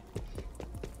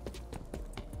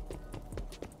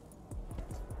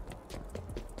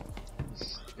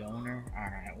 Stoner?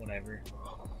 Alright, whatever.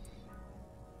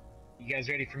 You guys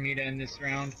ready for me to end this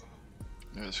round?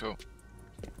 Yeah, let's go.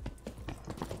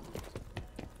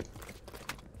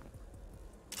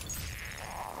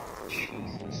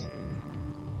 Jesus.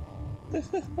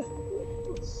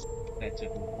 That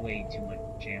took way too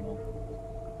much ammo.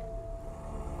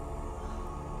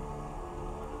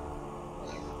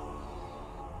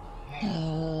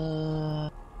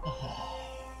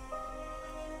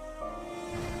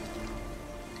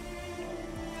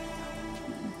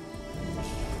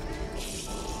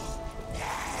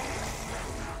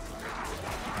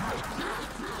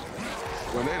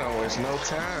 Well, they don't waste no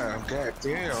time. God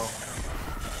damn.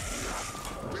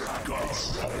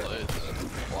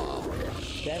 Wow.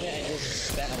 Damn it, I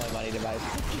just spent all my money to buy.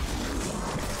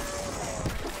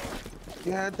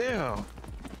 God damn.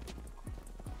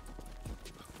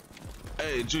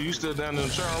 Hey, Drew, you still down in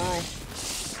the trial room?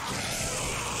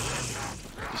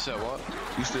 You said what?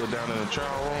 You still down in the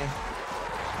trial room?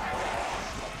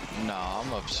 No,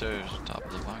 I'm upstairs, top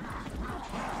of the block.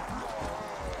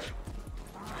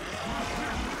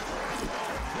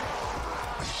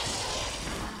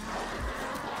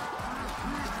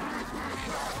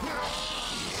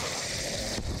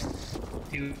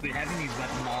 Dude, but having these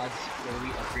weapon mods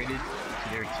fully upgraded to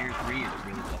their tier 3 is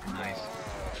really fucking nice.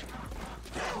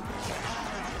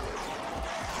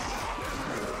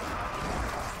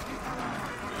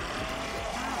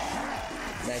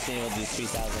 Nice being able to do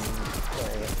 3,000 per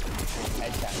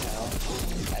headshot now.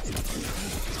 That's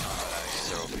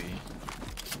So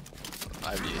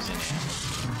I've used it.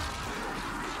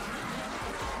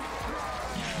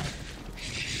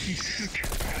 Jesus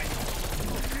Christ.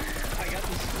 I got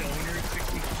the stoner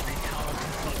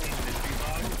 63,000 fucking mystery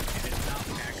box, and it's not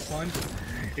pack punch.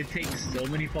 It takes so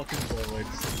many fucking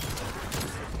bullets.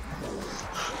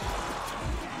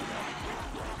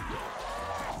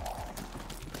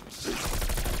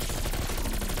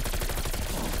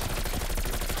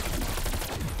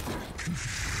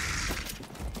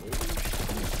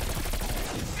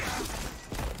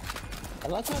 a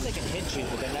lot of times they can hit you,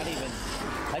 but they're not even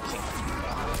touching.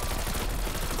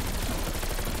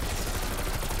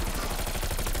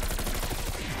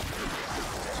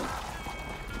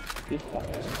 You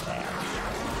fucking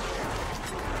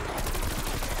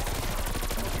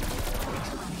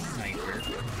Sniper.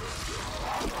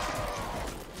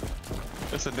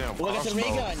 It's a damn look at the ray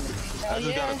crossbow. gun. I Hell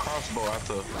just got yeah. a crossbow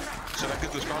after. Should I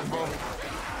get this crossbow?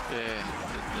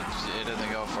 Yeah, it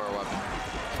doesn't go for a weapon.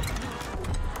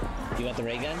 You want the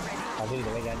ray gun? I'll give you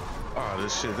the ray gun. Oh,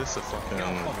 this shit, this is a fucking.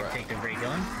 Don't fucking take the ray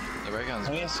gun. The ray gun's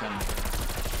Oh, yeah. missing.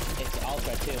 It's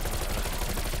ultra too.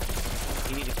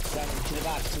 You need to run to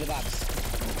the box,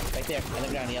 Right there, on the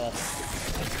ground, yellow.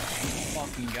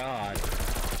 Fucking god.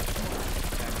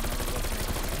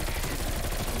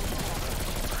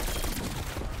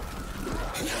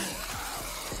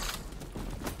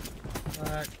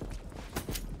 What?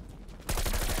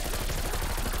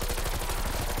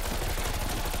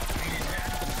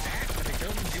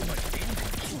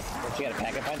 Don't you gotta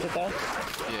pack a punch it though?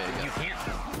 Yeah, You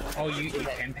can't. Oh, you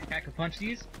can pack a punch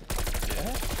these?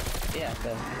 Yeah,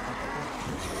 the...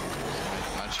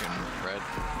 Punch in red.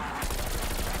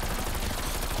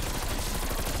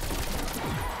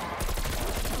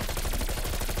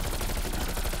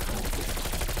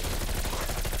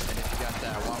 And if you got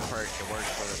that one perk, it works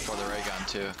for the ray gun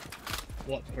too.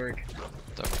 What perk?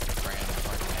 The random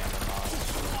fucking hammer mod.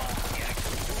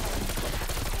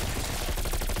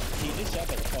 Can you just drop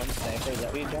a phone sniper? Is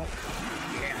that what you drop?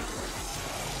 Yeah.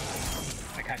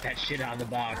 I got that shit out of the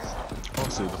box.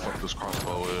 Let's see what the fuck this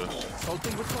crossbow is.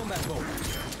 Assaulting with combat bow.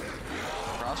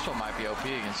 Crossbow might be OP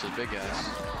against those big guys.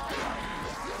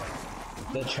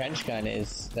 The trench gun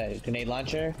is the grenade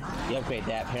launcher. You upgrade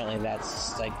that. Apparently,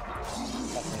 that's like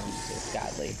fucking just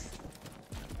godly.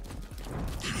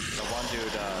 The one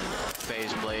dude,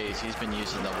 FaZe Blaze, he's been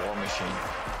using the war machine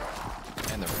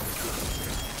and the ray gun.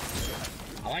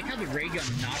 I like how the ray gun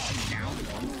knocks him down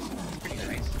though. It's pretty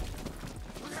nice.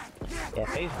 Yeah,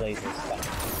 FaZe Blaze is fun.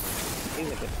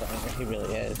 He's a good flamer. He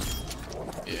really is.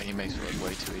 Yeah, he makes it look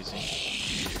way too easy.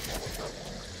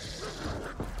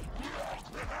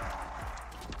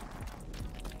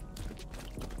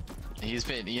 He's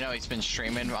been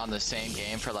streaming on the same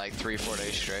game for like 3-4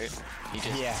 days straight. He just,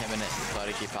 him and his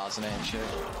buddy keep pausing it and shit.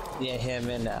 Yeah, him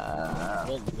and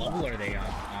What level are they on?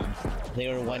 they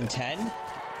were 110.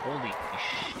 Holy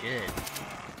shit.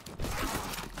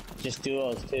 Just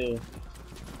duos too.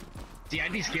 See,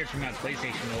 I'd be scared for my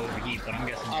PlayStation to overheat, but I'm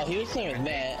guessing. Oh, he was playing with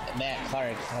Matt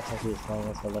Clark. That's how he was playing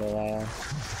with for a little while.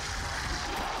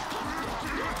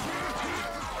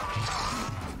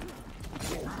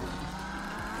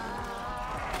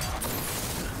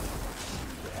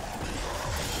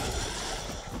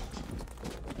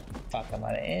 Fuck, I'm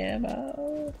out of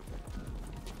ammo.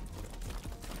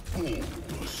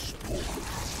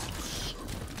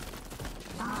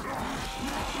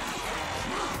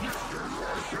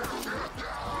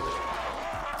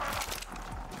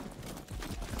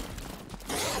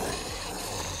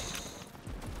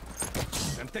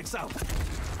 Semtex out.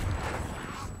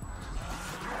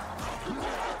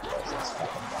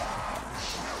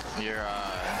 Your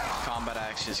combat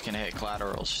axes can hit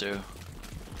collaterals too.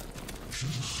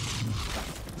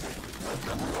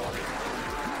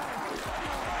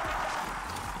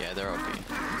 Yeah, they're OP.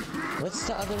 What's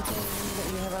the other thing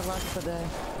that you have unlocked for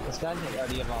this gun? Or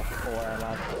do you have all 4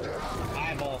 unlocked? I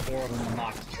have all 4 of them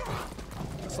unlocked.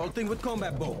 Assaulting with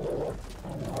combat bow.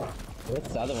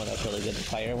 What's the other one that's really good? The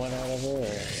fire one or whatever?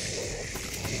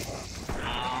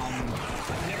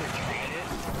 I've never tried it.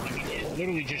 I mean, it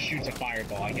literally just shoots a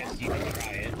fireball. I guess you can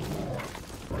try it.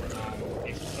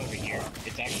 It's over here.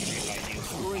 It's actually right by you.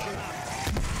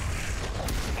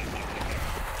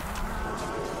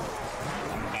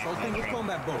 Assaulting with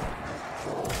combat boat.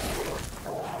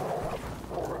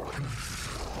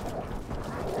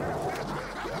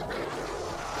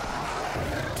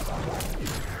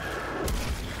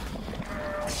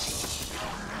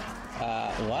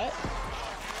 What?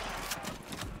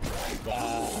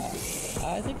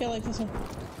 I think I like this one.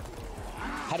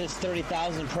 How does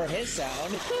 30,000 per hit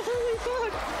sound? Holy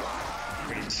fuck!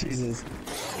 Jesus.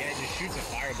 Yeah, it just shoots a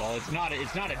fireball. It's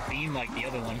not a beam like the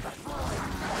other one.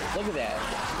 Look at that.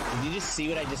 Did you just see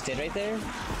what I just did right there?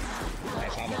 I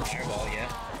saw the fireball, yeah.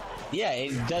 Yeah,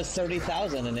 it does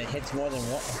 30,000 and it hits more than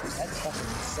one. That's fucking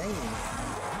insane.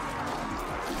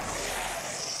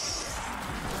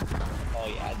 Oh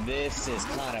yeah, this is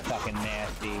kind of fucking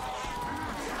nasty.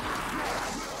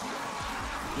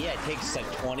 Yeah, it takes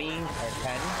like 20 or 10.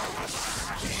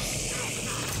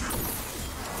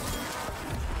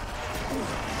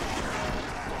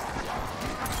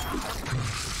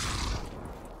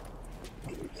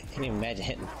 I can't even imagine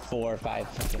hitting 4 or 5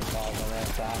 fucking balls on that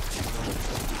shot.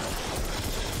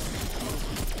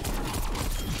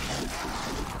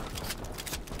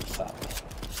 Fuck.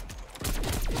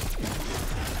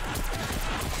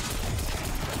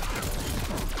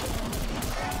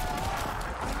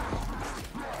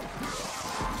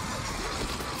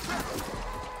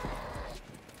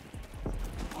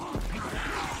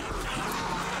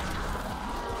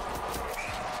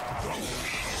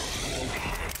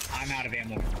 I'm out of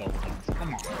ammo for both guns.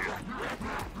 Come on, man.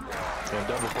 Yeah,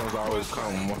 double points always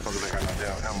come when motherfuckers ain't got no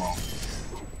damn ammo.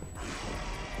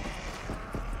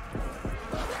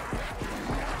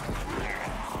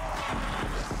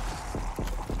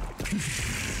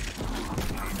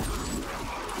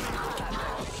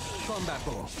 Combat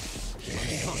ball.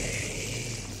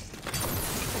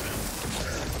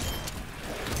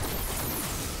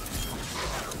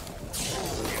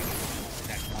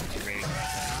 That's not great.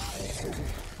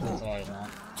 That's all I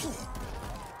want.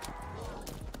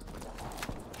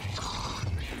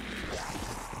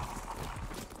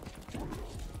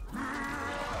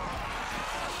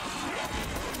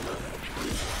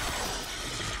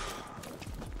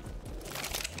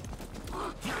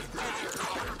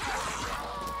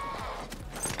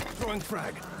 Throwing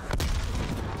frag.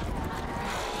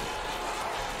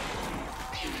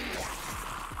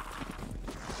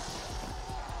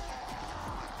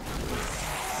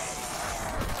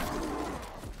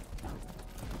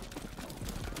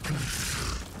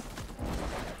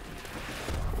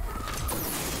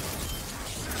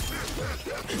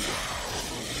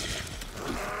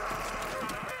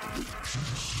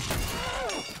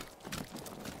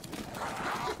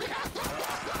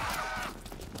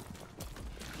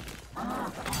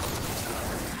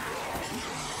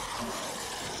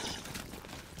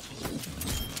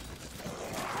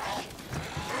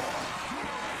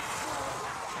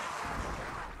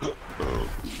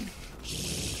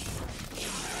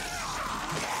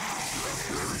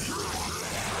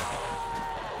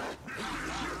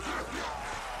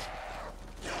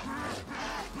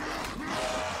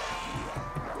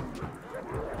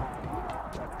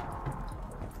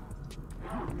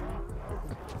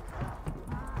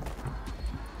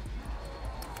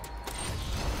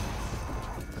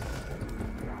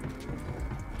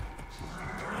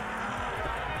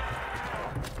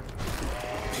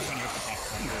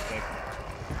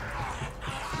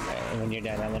 When you're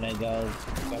done, I'm gonna go.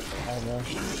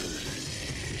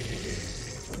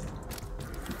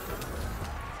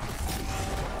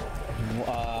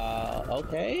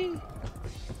 Okay.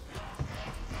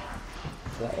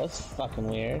 That was fucking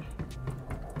weird.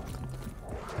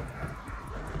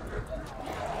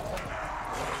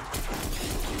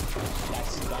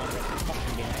 That's gone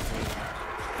fucking behind me.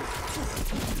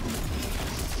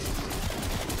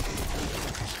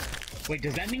 Wait,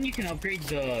 does that mean you can upgrade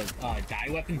the dye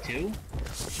weapon too?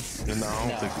 No, I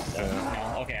don't think you can.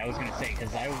 No, okay, I was gonna say,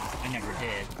 because I never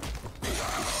did.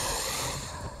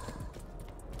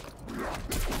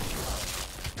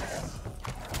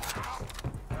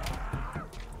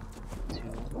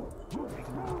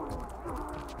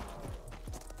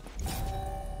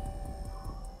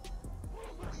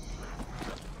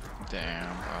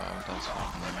 Damn, bro, that's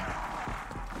fucking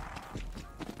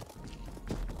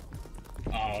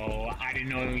Oh, I didn't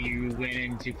know you went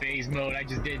into phase mode. I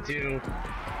just did too.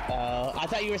 I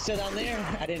thought you were still down there.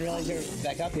 I didn't realize you were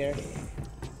back up here.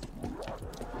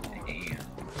 Damn.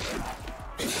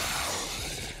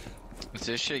 Is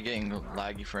this shit getting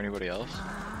laggy for anybody else?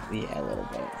 Yeah, a little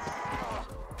bit.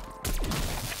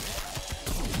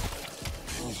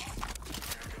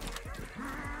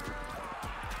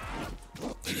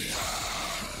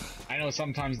 know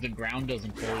sometimes the ground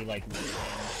doesn't fully like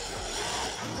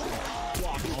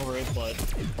walk over it, but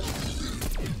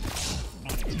I'm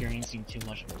not experiencing too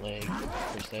much of a lag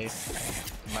per se.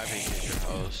 Might be because your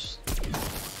host.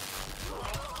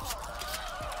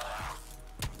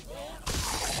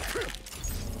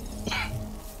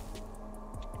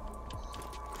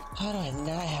 How do I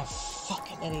not have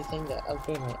fucking anything to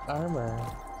upgrade my armor?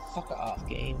 Fuck off,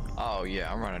 game. Oh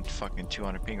yeah, I'm running fucking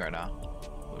 200 ping right now.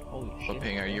 Holy shit. What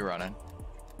ping are you running?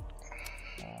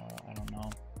 I don't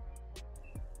know.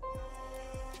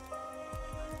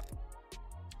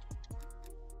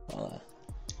 Hold on.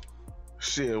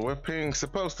 Shit, what ping's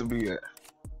supposed to be at?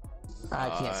 I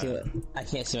can't see it. I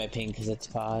can't see my ping because it's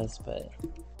paused, but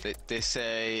They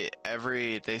say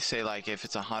like if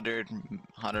it's 100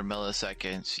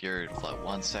 milliseconds, you're like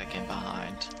 1 second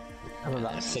behind. I'm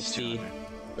about 60.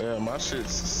 Yeah, my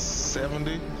shit's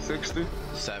 70, 60.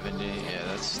 70,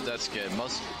 yeah, that's good.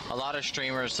 A lot of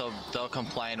streamers, they'll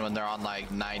complain when they're on like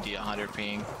 90, 100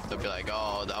 ping. They'll be like,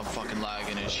 oh, I'm fucking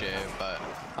lagging and shit. But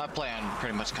I play on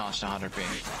pretty much constant 100 ping.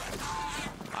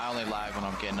 I only lag when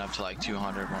I'm getting up to like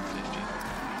 200,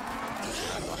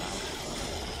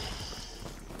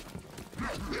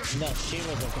 150. No,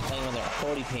 streamers will complain when they're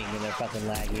 40 ping and they're fucking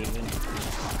laggy.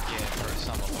 Yeah, for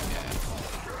some of them, yeah.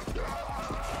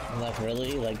 I'm like,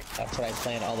 really? Like, that's what I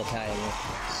play on all the time.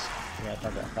 Yeah,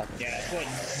 Yeah, that's what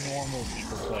normal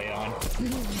people play on.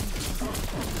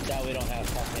 Now we don't have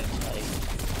fucking, like,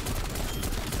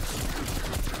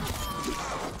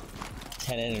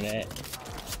 10 internet.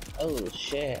 Oh,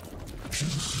 shit.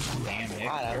 Damn, Nick,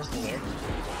 God, you're still there.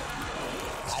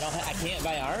 I can't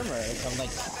buy armor, so I'm like,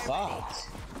 fucked.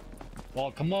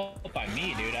 Well, come up by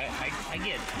me, dude. I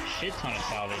get a shit ton of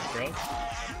salvage, bro.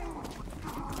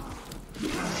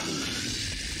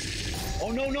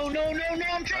 Oh no,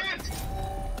 I'm trapped!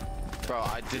 Bro,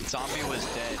 zombie was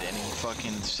dead and he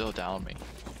fucking still downed me.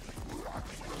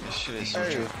 This shit is so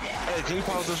true. Hey, can you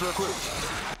pause this real quick?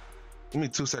 Give me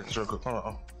 2 seconds real quick, hold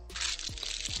on.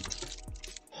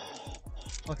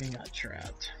 Fucking got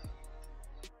trapped.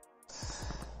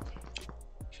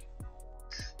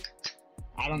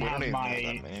 I don't have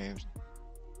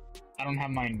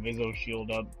my Inviso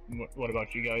shield up. What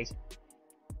about you guys?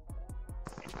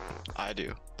 I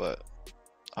do, but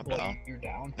I'm down. You're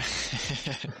down.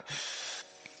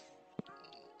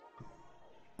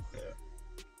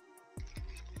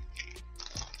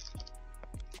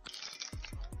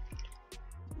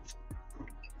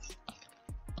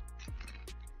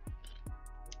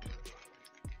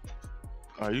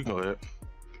 Alright, you go ahead.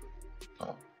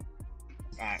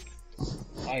 Alright.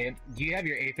 Do you have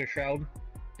your Aether Shroud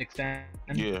extend?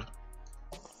 Yeah.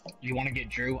 You want to get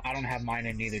Drew? I don't have mine,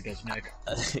 and neither does Nick.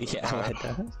 Yeah, I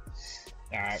don't.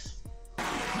 Alright.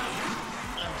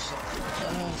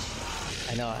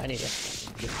 I know, I need to.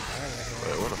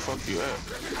 Wait, where the fuck you at?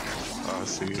 Oh, I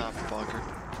see you. Top bunker.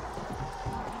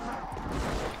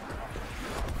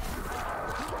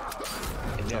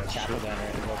 If you have a chapel gun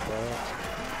or go for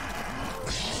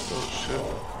Oh shit.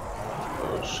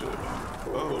 Oh shit.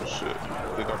 Oh shit.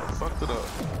 They got fucked it up.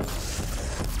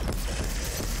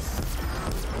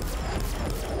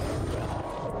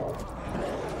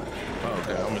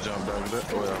 Okay, I'm gonna jump back there.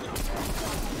 Oh yeah.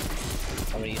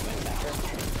 I'm gonna use my attacker.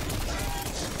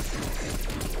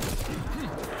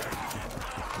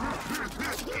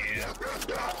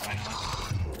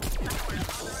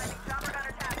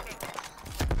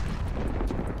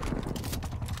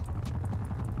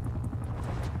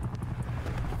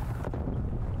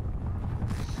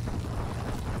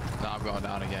 No, I'm going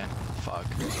down again. Fuck.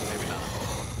 Maybe not.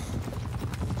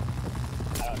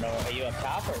 I don't know. Are you up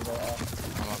top or below?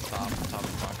 I'm up top of the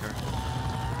bunker.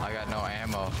 I got no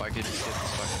ammo. If I could just get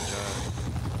this fucking jug,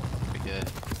 it'd be good.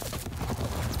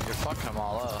 You're fucking them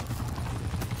all up.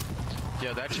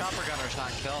 Yo, that chopper gunner's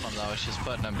not killing them though, it's just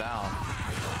putting them down.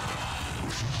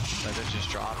 Like they're just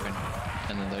dropping,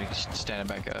 and then they're standing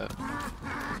back up.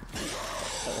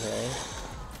 Okay.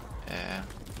 Yeah.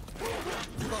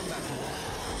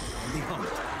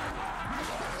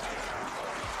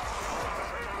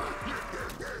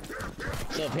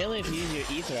 So apparently if you use your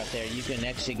ether up there, you can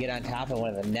actually get on top of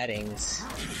one of the nettings.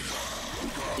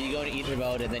 So you go to ether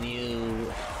mode and then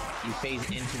you phase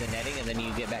into the netting and then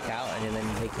you get back out and then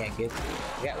they can't get you.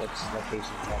 I forgot which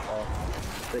location it's at,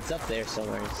 but it's up there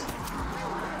somewhere.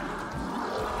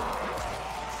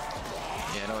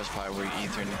 Yeah, I know it's probably where you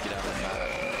ether and you get out of the map.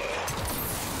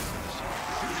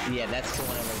 Yeah, that's the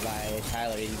one over by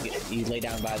Tyler. You lay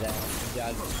down by the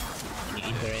jug and you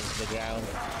ether into the ground.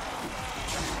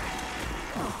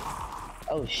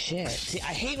 Oh shit. See,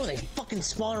 I hate when they fucking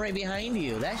spawn right behind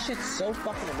you. That shit's so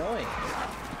fucking annoying.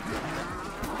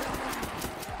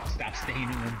 stop staying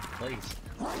in one place.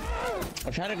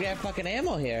 I'm trying to grab fucking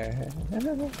ammo here.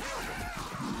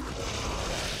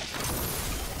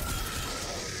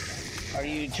 Or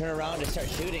you turn around to start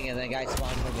shooting and the guy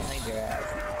spawns from behind your ass.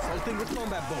 Salting with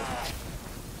combat boat.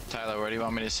 Tyler, where do you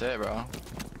want me to sit, bro?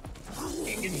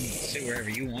 You can sit wherever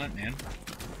you want, man.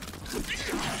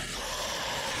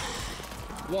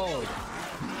 Whoa.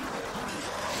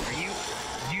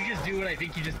 Did you just do what I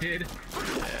think you just did?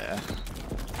 Yeah.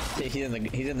 He's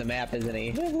in the map, isn't he?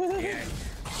 Yeah.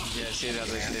 Yeah, see that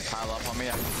they pile up on me?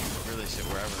 I can really sit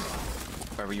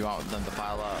wherever you want them to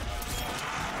pile up.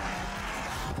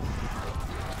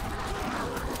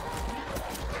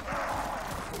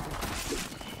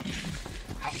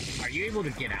 Are you able to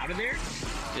get out of there?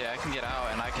 Yeah, I can get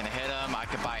out and I can hit them. I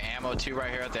can buy ammo too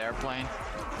right here at the airplane.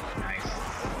 Nice.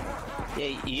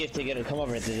 Yeah, you have to come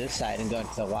over to this side and go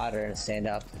into the water and stand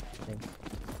up.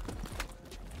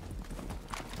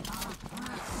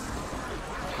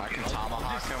 I can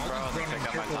tomahawk him, bro, and then pick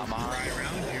up my tomahawk. Right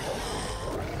around you.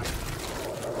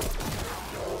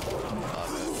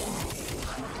 Love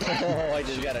Oh, I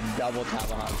just got a double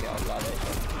tomahawk kill. Love it.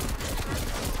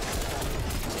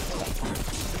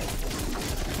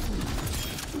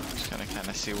 Just gonna kind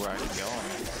of see where I can go.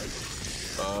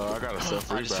 I got a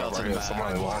self I just revive felt right it here. bad.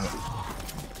 Somebody want it.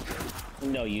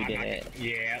 No, you didn't.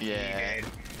 Yeah. Yeah. You did.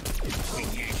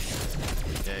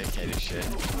 Yeah, you can't do shit.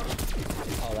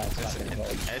 Oh, that's fucking cool.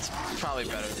 It's probably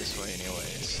better this way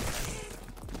anyways.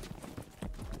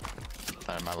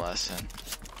 Learned my lesson.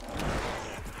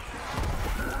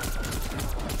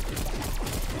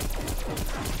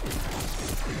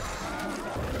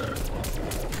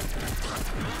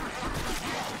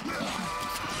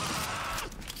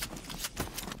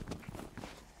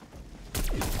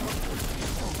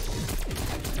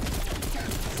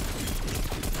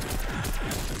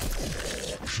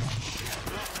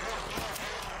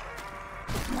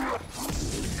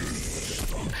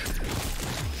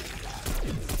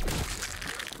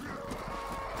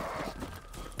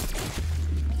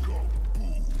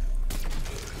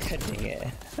 Dang it.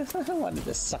 I wanted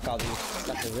to suck all these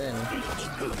suckers in.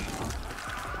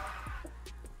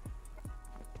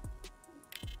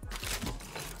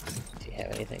 Do you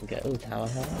have anything good? Ooh,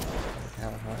 tomahawk.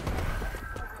 Tomahawk.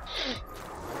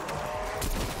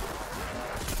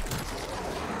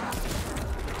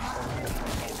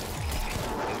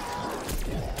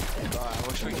 Bro, I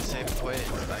wish we could save quit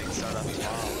and like start up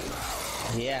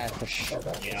tomorrow. Yeah, for sure.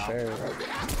 For sure.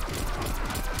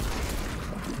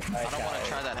 I don't want to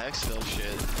try that Exfil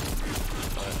shit.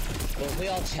 But Well, if we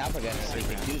all chopper gunners, we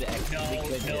could do the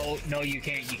Exfil. No, you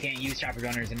can't. You can't use chopper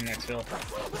gunners in an Exfil.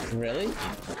 Really?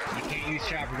 You can't use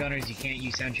chopper gunners. You can't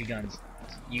use sentry guns.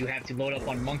 You have to load up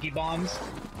on monkey bombs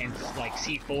and like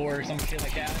C4 or some shit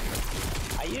like that.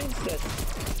 I used the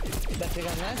sentry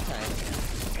gun last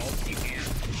time. Nope, you can't.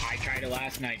 I tried it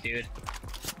last night, dude.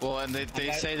 well, and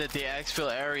they say that the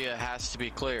Exfil area has to be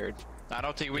cleared. I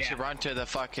don't think we should run to the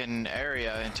fucking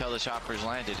area until the choppers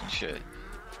landed and shit.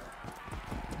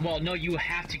 Well, no, you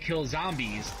have to kill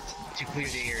zombies to clear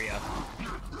the area.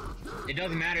 It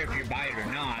doesn't matter if you're by it or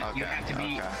not. Okay, You have to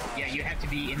be, yeah, you have to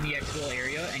be in the Exfil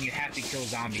area and you have to kill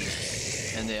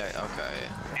zombies. And the okay.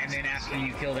 And then after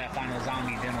you kill that final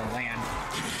zombie, then it'll land.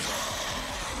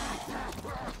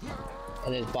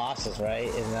 And there's bosses, right?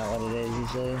 Isn't that what it is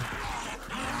usually?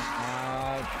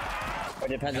 Or it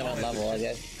depends on what level, I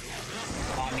guess.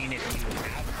 I mean, if you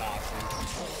have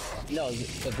bosses. No,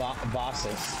 the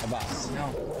bosses. A boss. No,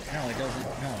 it doesn't.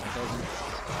 No, it doesn't.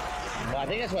 Well, I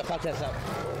think that's what fucked us up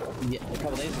a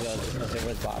couple days ago, because there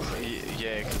was bosses.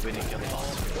 Yeah, because we didn't kill the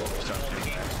boss before we started The doing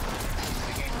game, that.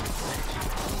 the game was like,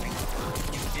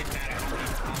 it didn't matter how many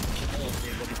times you killed,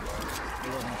 it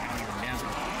wasn't counting them down.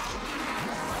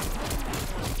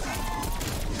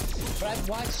 But I've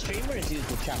watched streamers use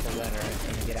the chopper gunner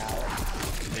and get out.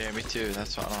 Yeah, me too.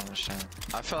 That's what I don't understand.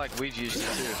 I feel like we've used it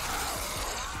too.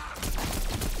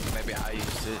 Maybe I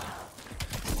used it.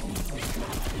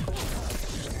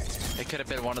 It could have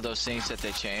been one of those things that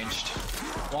they changed.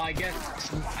 Well, I guess,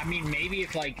 I mean, maybe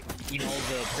if, like, you know,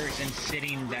 the person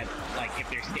sitting that, like, if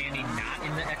they're standing not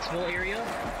in the Exfil area,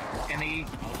 and they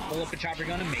pull up a chopper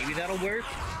gun, maybe that'll work.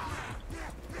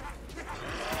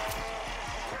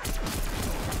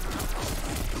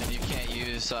 And you can't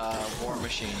use War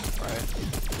Machine, right?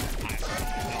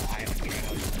 I haven't tried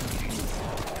out the machine.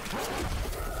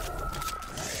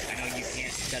 I know you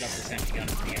can't set up the sentry gun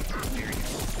in the Exfil area.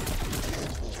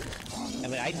 I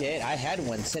mean, I did. I had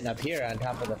one sitting up here on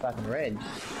top of the fucking ridge.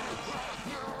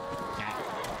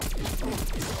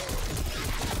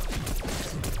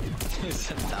 You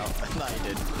said no. No, you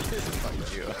didn't. Fuck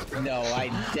you. No, I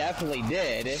definitely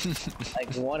did.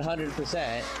 Like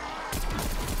 100%.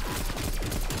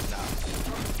 No.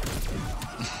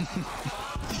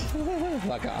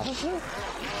 Fuck off.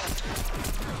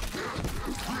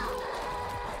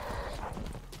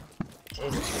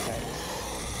 Jesus Christ.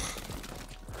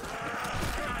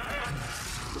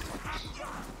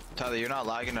 Tyler, you're not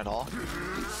lagging at all? No.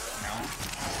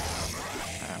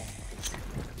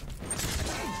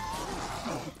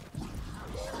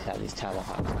 Have these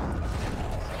tomahawks.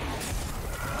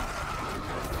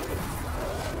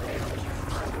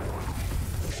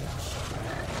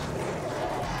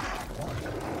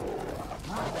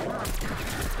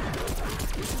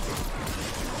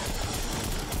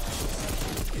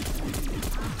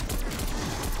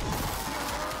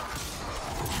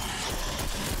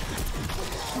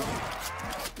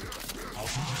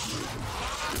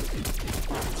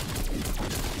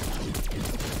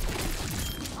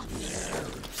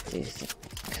 Jeez,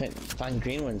 couldn't find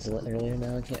green ones earlier,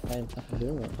 now I can't find fucking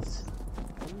blue ones.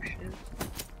 Oh shit.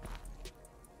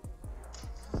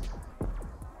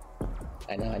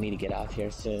 I know I need to get off here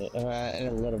soon, in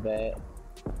a little bit.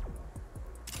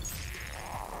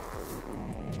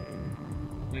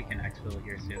 We can Exfil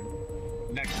here soon.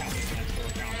 Next time we can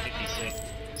Exfil around 56.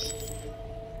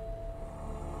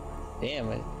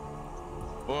 Damn it.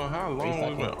 Well, how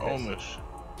long we been on this?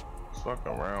 It's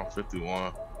fucking around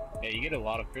 51. Yeah, you get a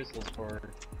lot of crystals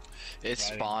for... It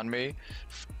spawned me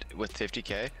with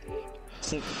 50k.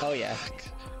 Oh yeah.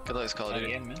 Good luck, Call of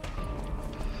Duty. Yeah, man.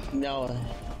 No.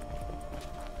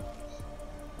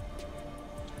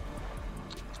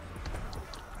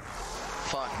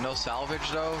 Fuck, no salvage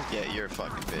though? Yeah, you're a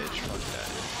fucking bitch. Fuck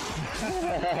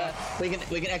that.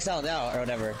 we can exile now or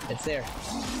whatever. It's there.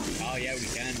 Oh yeah, we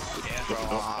can. Yeah. Bro,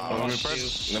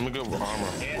 Let me go with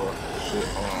armor. Yeah. Bro. Shit,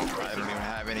 I don't even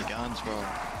have any guns, bro.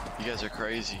 You guys are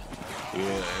crazy.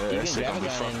 yeah, that shit gonna be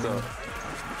fucked up.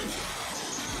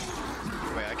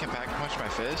 Wait, I can pack punch my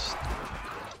fist?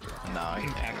 No, I You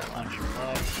can can't. pack a punch your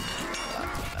butt.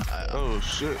 Oh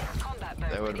shit.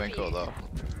 That would've been cool though.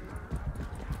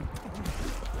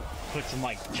 Put some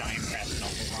like giant brass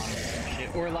knuckles on it or some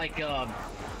shit. Or like,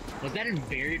 was that in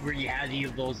Buried where you had to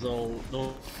use those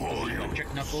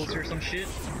electric knuckles or some shit?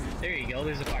 There you go,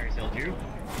 there's a fire sale, Drew.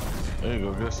 There you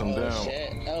go, get some down.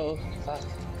 Shit. Oh, fuck.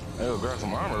 Hey, go grab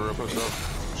some armor real quick though.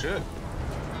 Shit.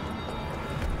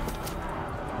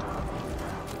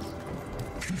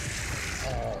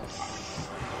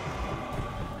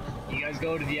 You guys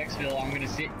go to the Exfil, I'm gonna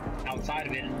sit outside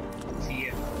of it and see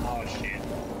if... Oh shit.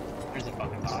 There's a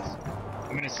fucking boss.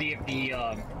 I'm gonna see if the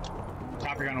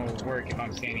chopper gun will work if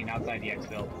I'm standing outside the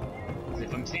Exfil. Because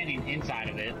if I'm standing inside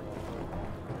of it...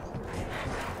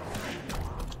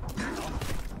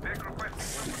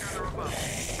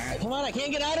 Come on, I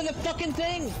can't get out of the fucking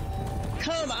thing!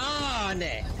 Come on!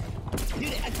 Dude,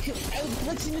 I was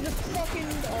glitching to the fucking...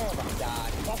 Oh my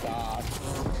god, fuck off.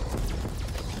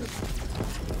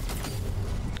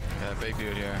 Yeah, big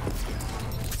dude here.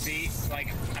 See,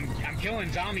 like, I'm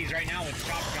killing zombies right now with the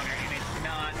chopper gunner and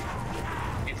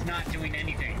it's not doing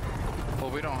anything. Well,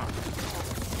 we don't...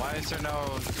 Why is there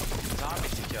no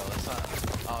zombies to kill? It's not...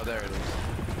 Oh, there it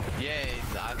is. Yay,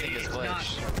 I think it's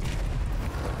glitched.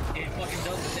 It fucking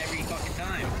does this every fucking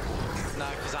time.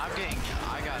 Nah, cause I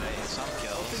got some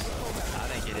kills. I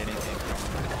didn't get anything from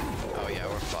it. Oh yeah,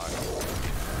 we're fucked.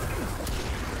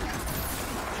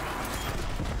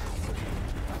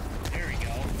 There we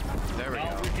go. There we go.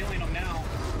 We're killing them now.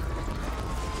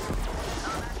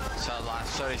 So the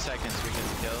last 30 seconds we get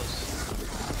the kills.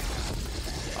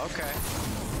 Okay.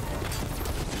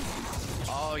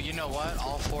 Oh, you know what?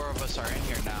 All 4 of us are in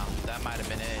here now. That might have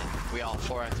been it. We all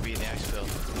 4 have to be in the Exfil.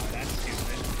 Oh, that's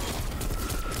stupid.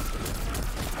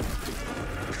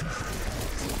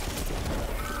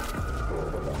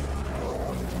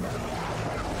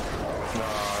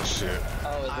 Oh shit.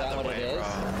 Oh, is that Either what way, it is? bro.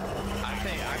 I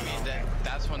mean,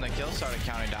 that's when the kills started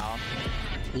counting down.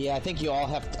 Yeah, I think we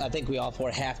all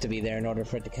 4 have to be there in order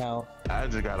for it to count. I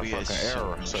just got a We get fucking so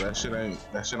error, much so that shit ain't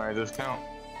just count.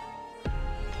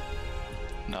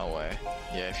 No way.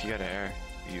 Yeah, if you got an error,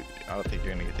 I don't think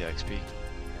you're gonna get the XP.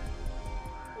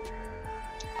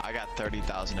 I got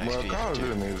 30,000 XP. Well, Call of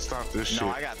Duty need to stop this shit. No,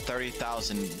 I got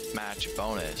 30,000 match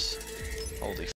bonus. Holy